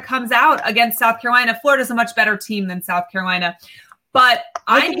Florida comes out against South Carolina. Florida's a much better team than South Carolina. But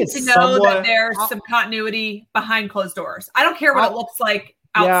I need to know that there's some continuity behind closed doors. I don't care what it looks like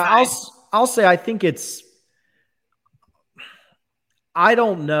outside. Yeah, I'll say I think it's – I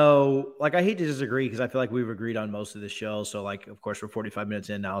don't know. Like, I hate to disagree because I feel like we've agreed on most of the show. So, like, of course, we're 45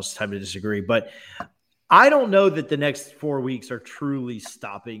 minutes in now. It's time to disagree. But I don't know that the next 4 weeks are truly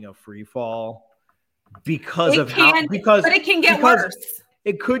stopping a free fall because but it can get worse.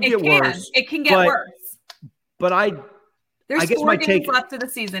 It could get worse. It can get worse. But there's 4 games left of the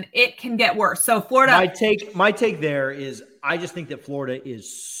season. It can get worse. So Florida. My take there is I just think that Florida is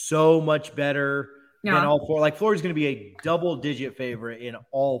so much better than all 4. Like, Florida's going to be a double-digit favorite in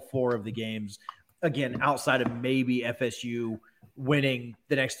all 4 of the games. Again, outside of maybe FSU winning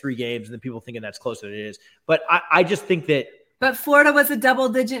the next 3 games, and then people thinking that's closer than it is. But I just think that. But Florida was a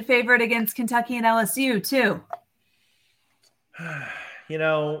double-digit favorite against Kentucky and LSU too.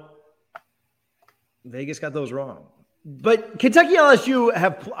 Vegas got those wrong. But Kentucky and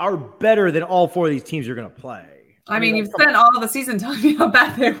LSU are better than all 4 of these teams you're going to play. I mean, you've spent all of the season telling me how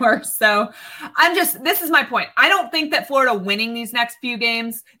bad they were. So this is my point. I don't think that Florida winning these next 4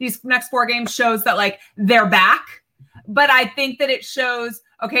 games shows that, like, they're back. But I think that it shows,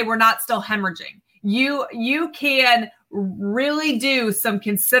 okay, we're not still hemorrhaging. You can really do some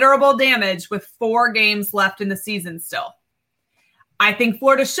considerable damage with 4 games left in the season still. I think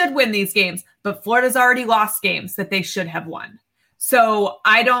Florida should win these games, but Florida's already lost games that they should have won. So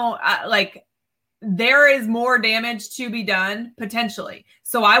I don't there is more damage to be done potentially.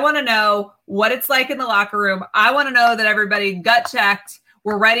 So I want to know what it's like in the locker room. I want to know that everybody gut checked.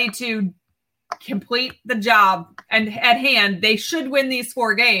 We're ready to complete the job, and at hand, they should win these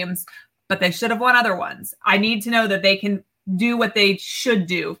 4 games, but they should have won other ones. I need to know that they can do what they should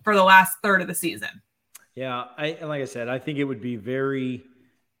do for the last third of the season. Yeah, like I said, I think it would be very,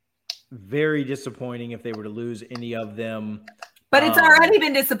 very disappointing if they were to lose any of them. But it's already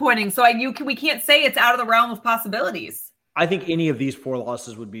been disappointing, so we can't say it's out of the realm of possibilities. I think any of these 4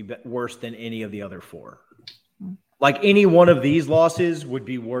 losses would be worse than any of the other 4. Like, any one of these losses would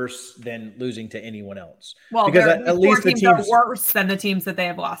be worse than losing to anyone else. Well, because at least the teams are worse than the teams that they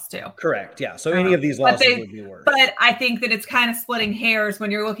have lost to. Correct. Yeah. So any of these losses would be worse. But I think that it's kind of splitting hairs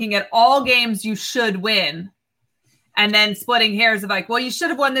when you're looking at all games you should win, and then splitting hairs of like, well, you should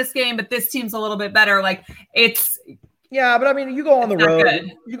have won this game, but this team's a little bit better. Like, it's. Yeah, but I mean, you go on the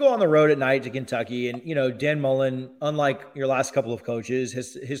road. You go on the road at night to Kentucky, and Dan Mullen, unlike your last couple of coaches,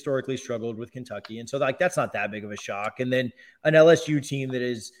 has historically struggled with Kentucky, and so that's not that big of a shock. And then an LSU team that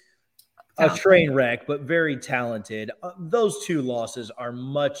is a train wreck but very talented. Those 2 losses are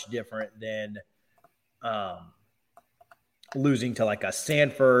much different than losing to like a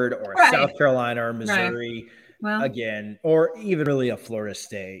Stanford or a South Carolina or Missouri again, or even really a Florida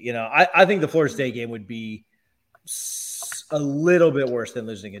State. I think the Florida State game would be a little bit worse than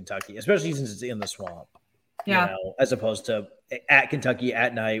losing Kentucky, especially since it's in the swamp. Yeah. As opposed to at Kentucky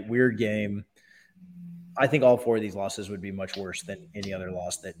at night, weird game. I think all 4 of these losses would be much worse than any other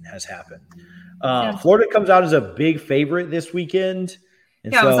loss that has happened. Florida comes out as a big favorite this weekend.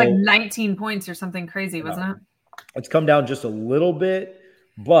 And it was like 19 points or something crazy, wasn't it? It's come down just a little bit,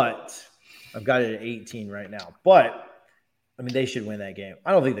 but I've got it at 18 right now. But I mean, they should win that game.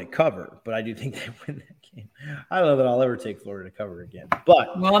 I don't think they cover, but I do think they win that game. I don't know that I'll ever take Florida to cover again. But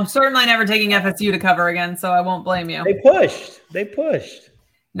I'm certainly never taking FSU to cover again, so I won't blame you. They pushed.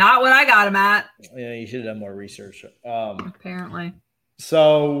 Not what I got them at. Yeah, you should have done more research. Apparently.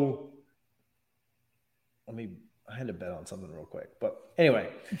 So, I had to bet on something real quick. But anyway,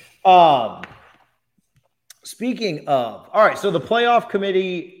 speaking of, all right, so the playoff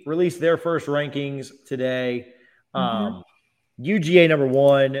committee released their first rankings today. UGA number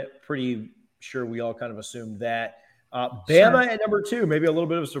 1, pretty sure we all kind of assumed that. Bama at number 2, maybe a little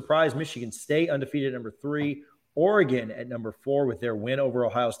bit of a surprise. Michigan State undefeated at number 3. Oregon at number 4 with their win over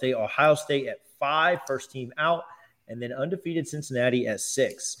Ohio State. Ohio State at 5, first team out, and then undefeated Cincinnati at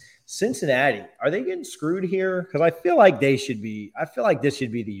 6. Cincinnati, are they getting screwed here? Because I feel like this should be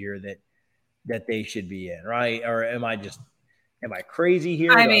the year that they should be in, right? Or am I crazy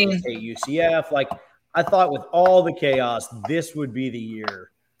here? I mean, hate UCF. Like, I thought with all the chaos, this would be the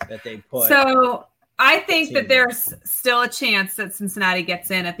year that they put. So I think that there's still a chance that Cincinnati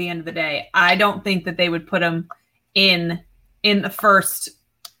gets in at the end of the day. I don't think that they would put them in the first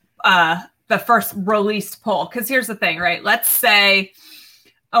released poll. Because here's the thing, right? Let's say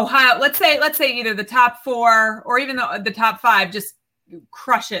Ohio. Let's say either the top 4 or even the top 5 just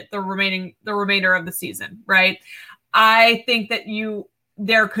crush it the remainder of the season, right? I think that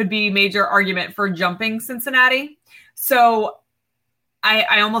there could be major argument for jumping Cincinnati. So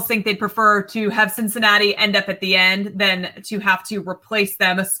I almost think they'd prefer to have Cincinnati end up at the end than to have to replace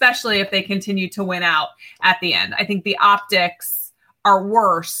them, especially if they continue to win out at the end. I think the optics are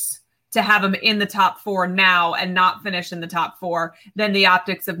worse to have them in the top 4 now and not finish in the top 4 than the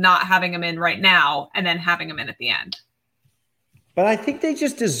optics of not having them in right now and then having them in at the end. But I think they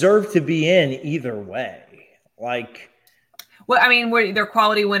just deserve to be in either way. Like, well, I mean, their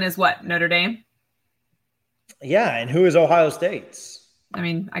quality win is what? Notre Dame? Yeah, and who is Ohio State's? I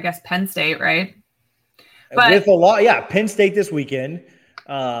mean, I guess Penn State, right? But with a lot, yeah, Penn State this weekend,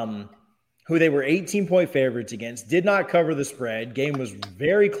 who they were 18-point favorites against, did not cover the spread. Game was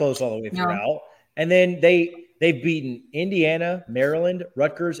very close all the way throughout. And then they've beaten Indiana, Maryland,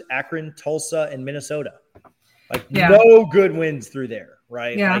 Rutgers, Akron, Tulsa, and Minnesota. Like, no good wins through there,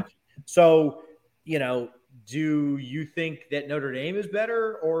 right? Yeah. Like, so, do you think that Notre Dame is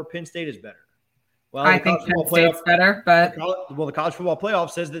better or Penn State is better? Well, I think Penn State's better, but the college football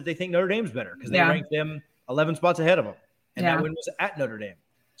playoff says that they think Notre Dame's better because they ranked them 11 spots ahead of them, and that win was at Notre Dame.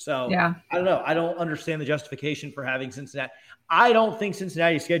 So I don't know. I don't understand the justification for having Cincinnati. I don't think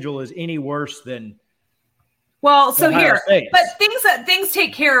Cincinnati's schedule is any worse than. Well, so Ohio here, State's. but things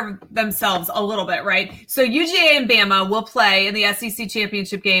take care of themselves a little bit, right? So UGA and Bama will play in the SEC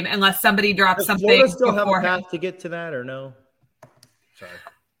championship game unless somebody drops something. Does Florida still have a path to get to that, or no? Sorry.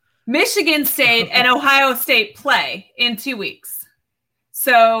 Michigan State and Ohio State play in 2 weeks.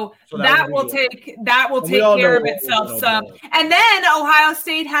 So that will take care of itself some. And then Ohio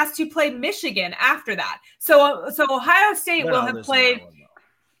State has to play Michigan after that. So Ohio State will have played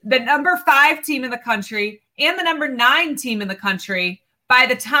the number 5 team in the country and the number 9 team in the country by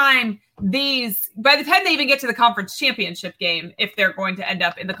the time they even get to the conference championship game, if they're going to end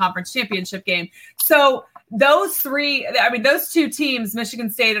up in the conference championship game. So those 2 teams, Michigan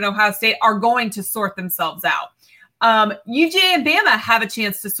State and Ohio State, are going to sort themselves out. UGA and Bama have a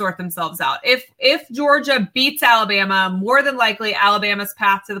chance to sort themselves out. If Georgia beats Alabama, more than likely Alabama's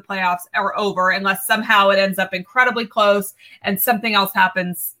path to the playoffs are over unless somehow it ends up incredibly close and something else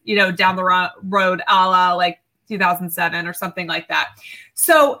happens, down the road, a la like 2007 or something like that.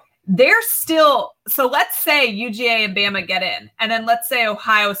 So let's say UGA and Bama get in, and then let's say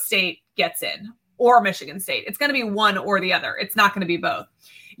Ohio State gets in or Michigan State. It's going to be one or the other. It's not going to be both.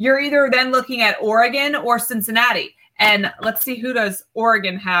 You're either then looking at Oregon or Cincinnati. And let's see, who does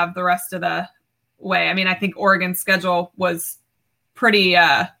Oregon have the rest of the way? I mean, I think Oregon's schedule was pretty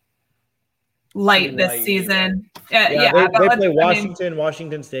light this season. They play Washington,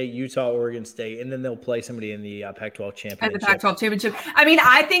 Washington State, Utah, Oregon State, and then they'll play somebody in the Pac-12 championship. At the Pac-12 championship. I mean,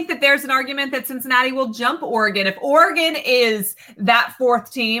 I think that there's an argument that Cincinnati will jump Oregon. If Oregon is that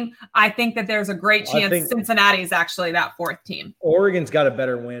 4th team, I think that there's a great chance Cincinnati is actually that 4th team. Oregon's got a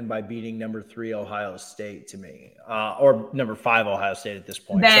better win by beating number 3 Ohio State to me, or number 5 Ohio State at this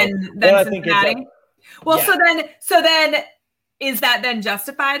point. Then Cincinnati. So then. Is that then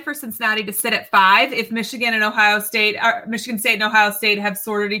justified for Cincinnati to sit at 5 if Michigan State and Ohio State have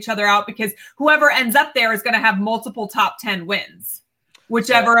sorted each other out? Because whoever ends up there is going to have multiple top 10 wins,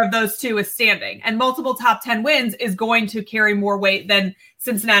 whichever of those 2 is standing. And multiple top 10 wins is going to carry more weight than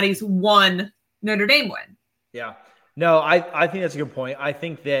Cincinnati's one Notre Dame win. Yeah. No, I think that's a good point. I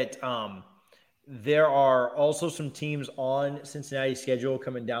think that there are also some teams on Cincinnati's schedule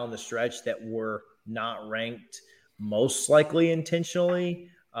coming down the stretch that were not ranked most likely intentionally.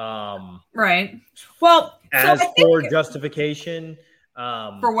 Right. Well, justification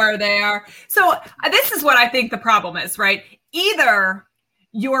for where they are. So this is what I think the problem is, right? Either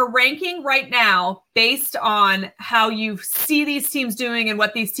you're ranking right now based on how you see these teams doing and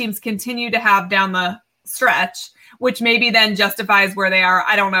what these teams continue to have down the stretch, which maybe then justifies where they are.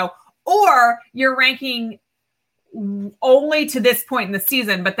 I don't know. Or you're ranking only to this point in the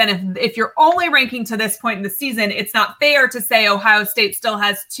season. But then if you're only ranking to this point in the season, it's not fair to say Ohio State still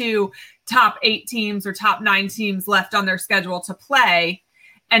has 2 top 8 teams or top 9 teams left on their schedule to play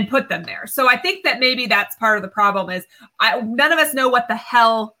and put them there. So I think that maybe that's part of the problem is none of us know what the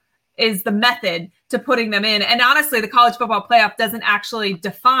hell is the method to putting them in. And honestly, the college football playoff doesn't actually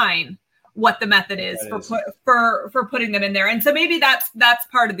define what the method is for putting them in there. And so maybe that's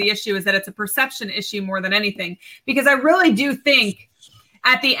part of the issue, is that it's a perception issue more than anything, because I really do think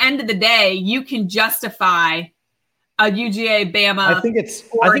at the end of the day, you can justify a UGA, Bama,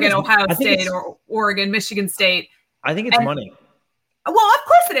 Oregon, Ohio State, or Oregon, Michigan State. I think it's money. Well, of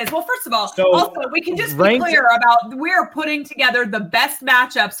course it is. Well, first of all, also we can just be clear about we're putting together the best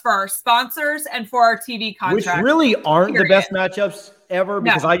matchups for our sponsors and for our TV contracts. Which really aren't the best matchups ever,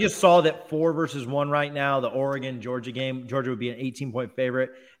 because I just saw that 4 versus 1 right now, the Oregon-Georgia game. Georgia would be an 18-point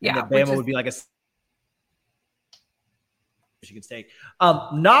favorite. And Bama would be like a Michigan State.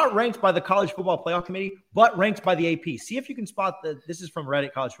 Not ranked by the College Football Playoff Committee, but ranked by the AP. See if you can spot this is from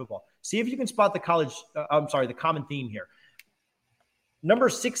Reddit College Football. See if you can spot the common theme here. Number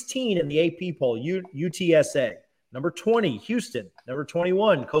 16 in the AP poll, UTSA. Number 20, Houston. Number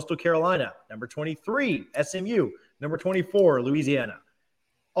 21, Coastal Carolina. Number 23, SMU. Number 24, Louisiana.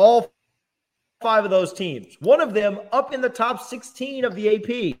 All 5 of those teams. One of them up in the top 16 of the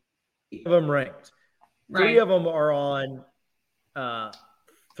AP. Of them ranked. Right. 3 of them are on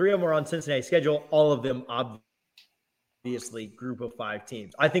Cincinnati's schedule. All of them obviously group of 5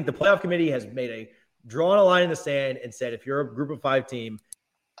 teams. I think the playoff committee has drawn a line in the sand and said, if you're a group of 5 team,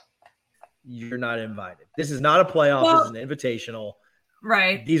 you're not invited. This is not a playoff. This is an invitational.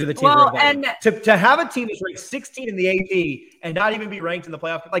 Right. These are the teams. And to have a team that's ranked 16 in the AP and not even be ranked in the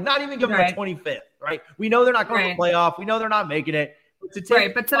playoff, like not even give them a 25th, right? We know they're not going to the playoff. We know they're not making it. But to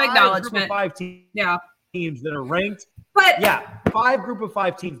take but some acknowledgement. 5 teams that are ranked. But 5 group of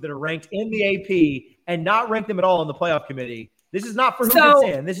 5 teams that are ranked in the AP and not rank them at all in the playoff committee. This is not for who gets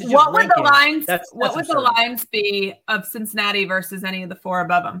in. This is just what would ranking. the lines? That's what would the lines be of Cincinnati versus any of the 4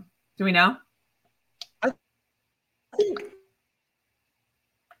 above them? Do we know? I think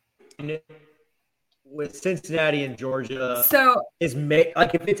with Cincinnati and Georgia,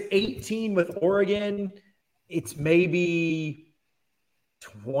 if it's 18 with Oregon, it's maybe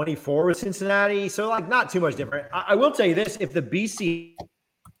 24 with Cincinnati. So not too much different. I will tell you this: if the BC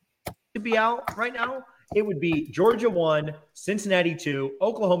to be out right now, it would be Georgia 1, Cincinnati 2,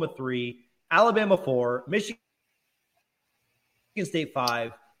 Oklahoma 3, Alabama 4, Michigan State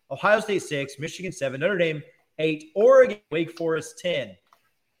 5, Ohio State 6, Michigan 7, Notre Dame 8, Oregon, Wake Forest 10.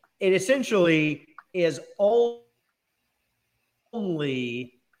 It essentially is only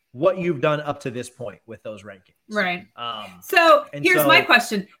what you've done up to this point with those rankings. Right. So here's my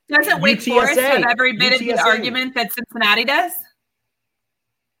question. Doesn't Wake Forest have every bit of the argument that Cincinnati does?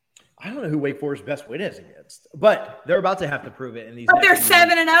 I don't know who Wake Forest's best win is against, but they're about to have to prove it in these. But they're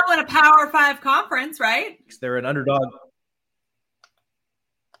 7-0 in a Power 5 conference, right? They're an underdog.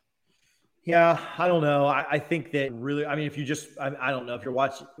 Yeah, I don't know. I think that really, if you just, I don't know if you're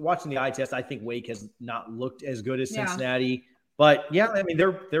watching the eye test. I think Wake has not looked as good as Cincinnati, but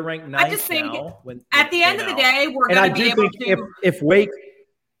they're ranked 9th. I just think at the end of the day, we're going to be able to. If Wake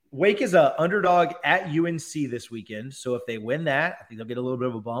is an underdog at UNC this weekend, so if they win that, I think they'll get a little bit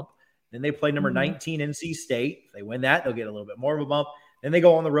of a bump. Then they play number 19 NC State. If they win that, they'll get a little bit more of a bump. Then they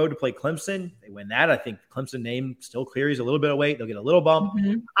go on the road to play Clemson. They win that. I think Clemson name still carries a little bit of weight. They'll get a little bump.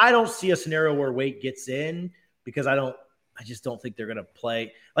 Mm-hmm. I don't see a scenario where Wake gets in because I just don't think they're going to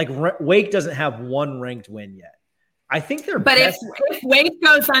play. Wake doesn't have one ranked win yet. I think they're if Wake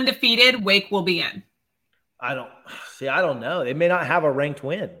goes undefeated, Wake will be in. I don't know. They may not have a ranked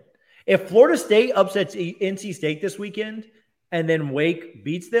win. If Florida State upsets NC State this weekend and then Wake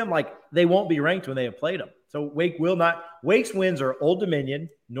beats them, they won't be ranked when they have played them. So Wake will not. Wake's wins are Old Dominion,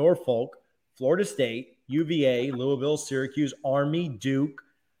 Norfolk, Florida State, UVA, Louisville, Syracuse, Army, Duke,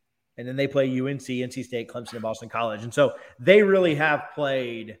 and then they play UNC, NC State, Clemson, and Boston College. And so they really have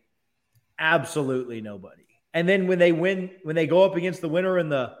played absolutely nobody. And then when they go up against the winner in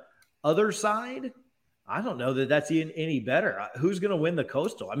the other side, I don't know that that's any better. Who's going to win the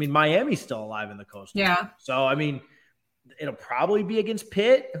Coastal? Miami's still alive in the Coastal. Yeah. So, it'll probably be against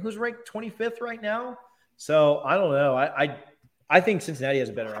Pitt, who's ranked 25th right now. So, I don't know. I think Cincinnati has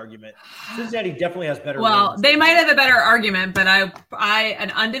a better argument. Cincinnati definitely has better. Well, they might have a better argument, but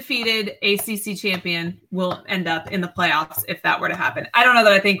an undefeated ACC champion will end up in the playoffs if that were to happen. I don't know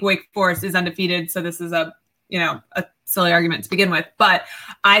that I think Wake Forest is undefeated, so this is a silly argument to begin with. But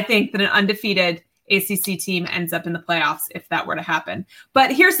I think that an undefeated ACC team ends up in the playoffs if that were to happen.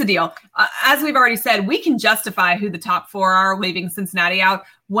 But here's the deal. As we've already said, we can justify who the top 4 are leaving Cincinnati out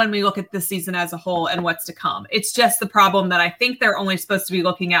when we look at the season as a whole and what's to come. It's just the problem that I think they're only supposed to be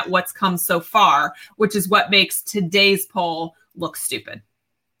looking at what's come so far, which is what makes today's poll look stupid.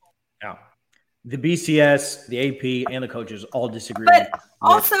 Yeah. The BCS, the AP, and the coaches all disagree. But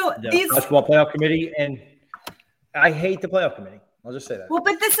also, the basketball playoff committee, and I hate the playoff committee. I'll just say that. Well,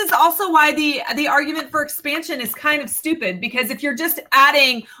 but this is also why the argument for expansion is kind of stupid, because if you're just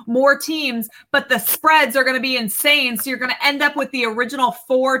adding more teams, but the spreads are going to be insane, so you're going to end up with the original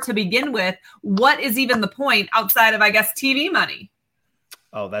 4 to begin with, what is even the point outside of, I guess, TV money?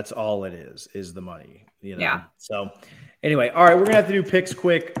 Oh, that's all it is the money. Yeah. So anyway, all right, we're going to have to do picks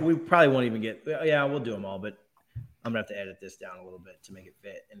quick. We probably won't even get – yeah, we'll do them all, but I'm going to have to edit this down a little bit to make it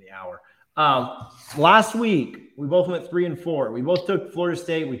fit in the hour. Last week, we both went 3-4. We both took Florida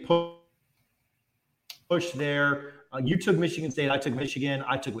State. We pushed there. You took Michigan State. I took Michigan.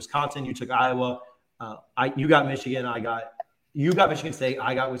 I took Wisconsin. You took Iowa. You got Michigan. You got Michigan State.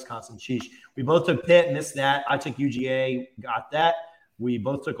 I got Wisconsin. Sheesh. We both took Pitt, missed that. I took UGA, got that. We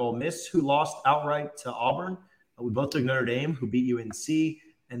both took Ole Miss, who lost outright to Auburn. We both took Notre Dame, who beat UNC.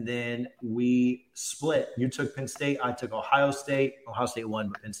 And then we split. You took Penn State. I took Ohio State. Ohio State won,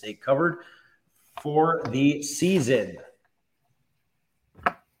 but Penn State covered for the season.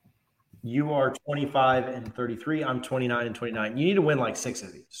 You are 25-33. I'm 29-29. You need to win like 6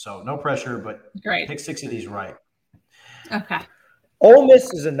 of these. So no pressure, but great. Pick 6 of these right. Okay. Ole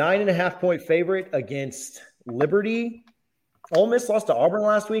Miss is a 9.5-point favorite against Liberty. Ole Miss lost to Auburn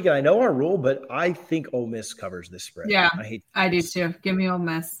last week, and I know our rule, but I think Ole Miss covers this spread. Yeah, I do too. Give me Ole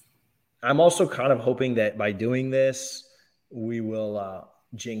Miss. I'm also kind of hoping that by doing this, we will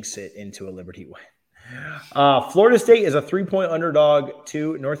jinx it into a Liberty win. Florida State is a 3-point underdog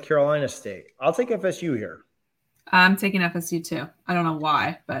to North Carolina State. I'll take FSU here. I'm taking FSU too. I don't know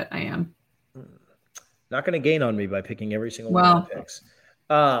why, but I am. Not going to gain on me by picking every single one of my picks.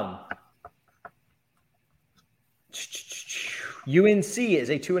 UNC is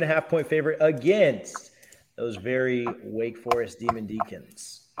a 2.5-point favorite against those very Wake Forest Demon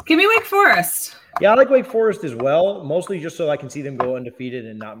Deacons. Give me Wake Forest. Yeah, I like Wake Forest as well, mostly just so I can see them go undefeated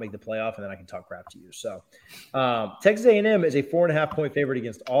and not make the playoff, and then I can talk crap to you. So Texas A&M is a 4.5-point favorite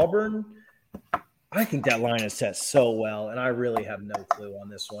against Auburn. I think that line is set so well, and I really have no clue on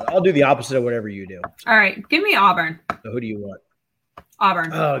this one. I'll do the opposite of whatever you do. All right, give me Auburn. So who do you want?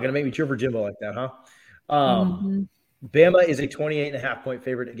 Auburn. Oh, going to make me cheer for Jimbo like that, huh? Bama is a 28.5-point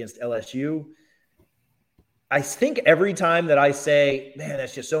favorite against LSU. I think every time that I say, man,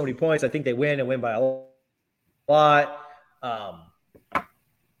 that's just so many points, I think they win and win by a lot. I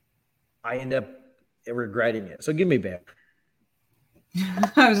end up regretting it. So give me Bama.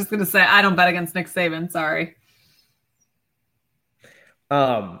 I was just going to say, I don't bet against Nick Saban. Sorry.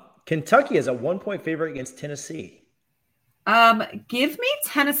 Kentucky is a 1-point favorite against Tennessee. Give me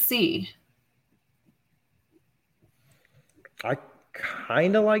Tennessee. I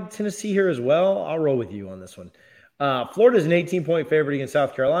kind of like Tennessee here as well. I'll roll with you on this one. Florida is an 18-point favorite against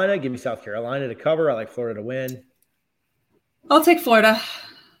South Carolina. Give me South Carolina to cover. I like Florida to win. I'll take Florida.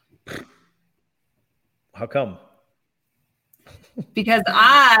 How come? Because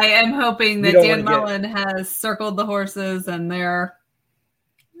I am hoping that Dan Mullen has circled the horses and they're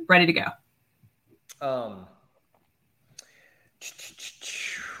ready to go.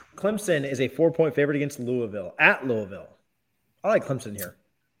 Clemson is a 4-point favorite against Louisville. At Louisville. I like Clemson here.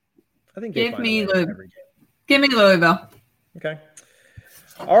 I think they Give me Louisville. Okay.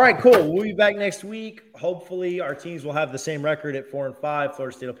 All right, cool. We'll be back next week. Hopefully our teams will have the same record at 4-5.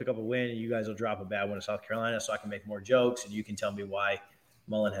 Florida State will pick up a win, and you guys will drop a bad one to South Carolina so I can make more jokes, and you can tell me why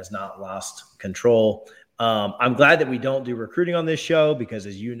Mullen has not lost control. I'm glad that we don't do recruiting on this show because,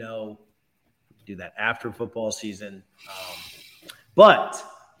 as you know, we do that after football season. But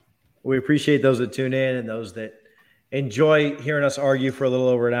we appreciate those that tune in and those that enjoy hearing us argue for a little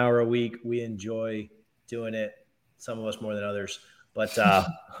over an hour a week. We enjoy doing it, some of us more than others. But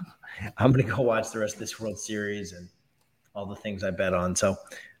I'm going to go watch the rest of this World Series and all the things I bet on. So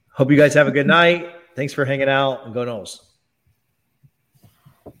hope you guys have a good night. Thanks for hanging out, and go Noles.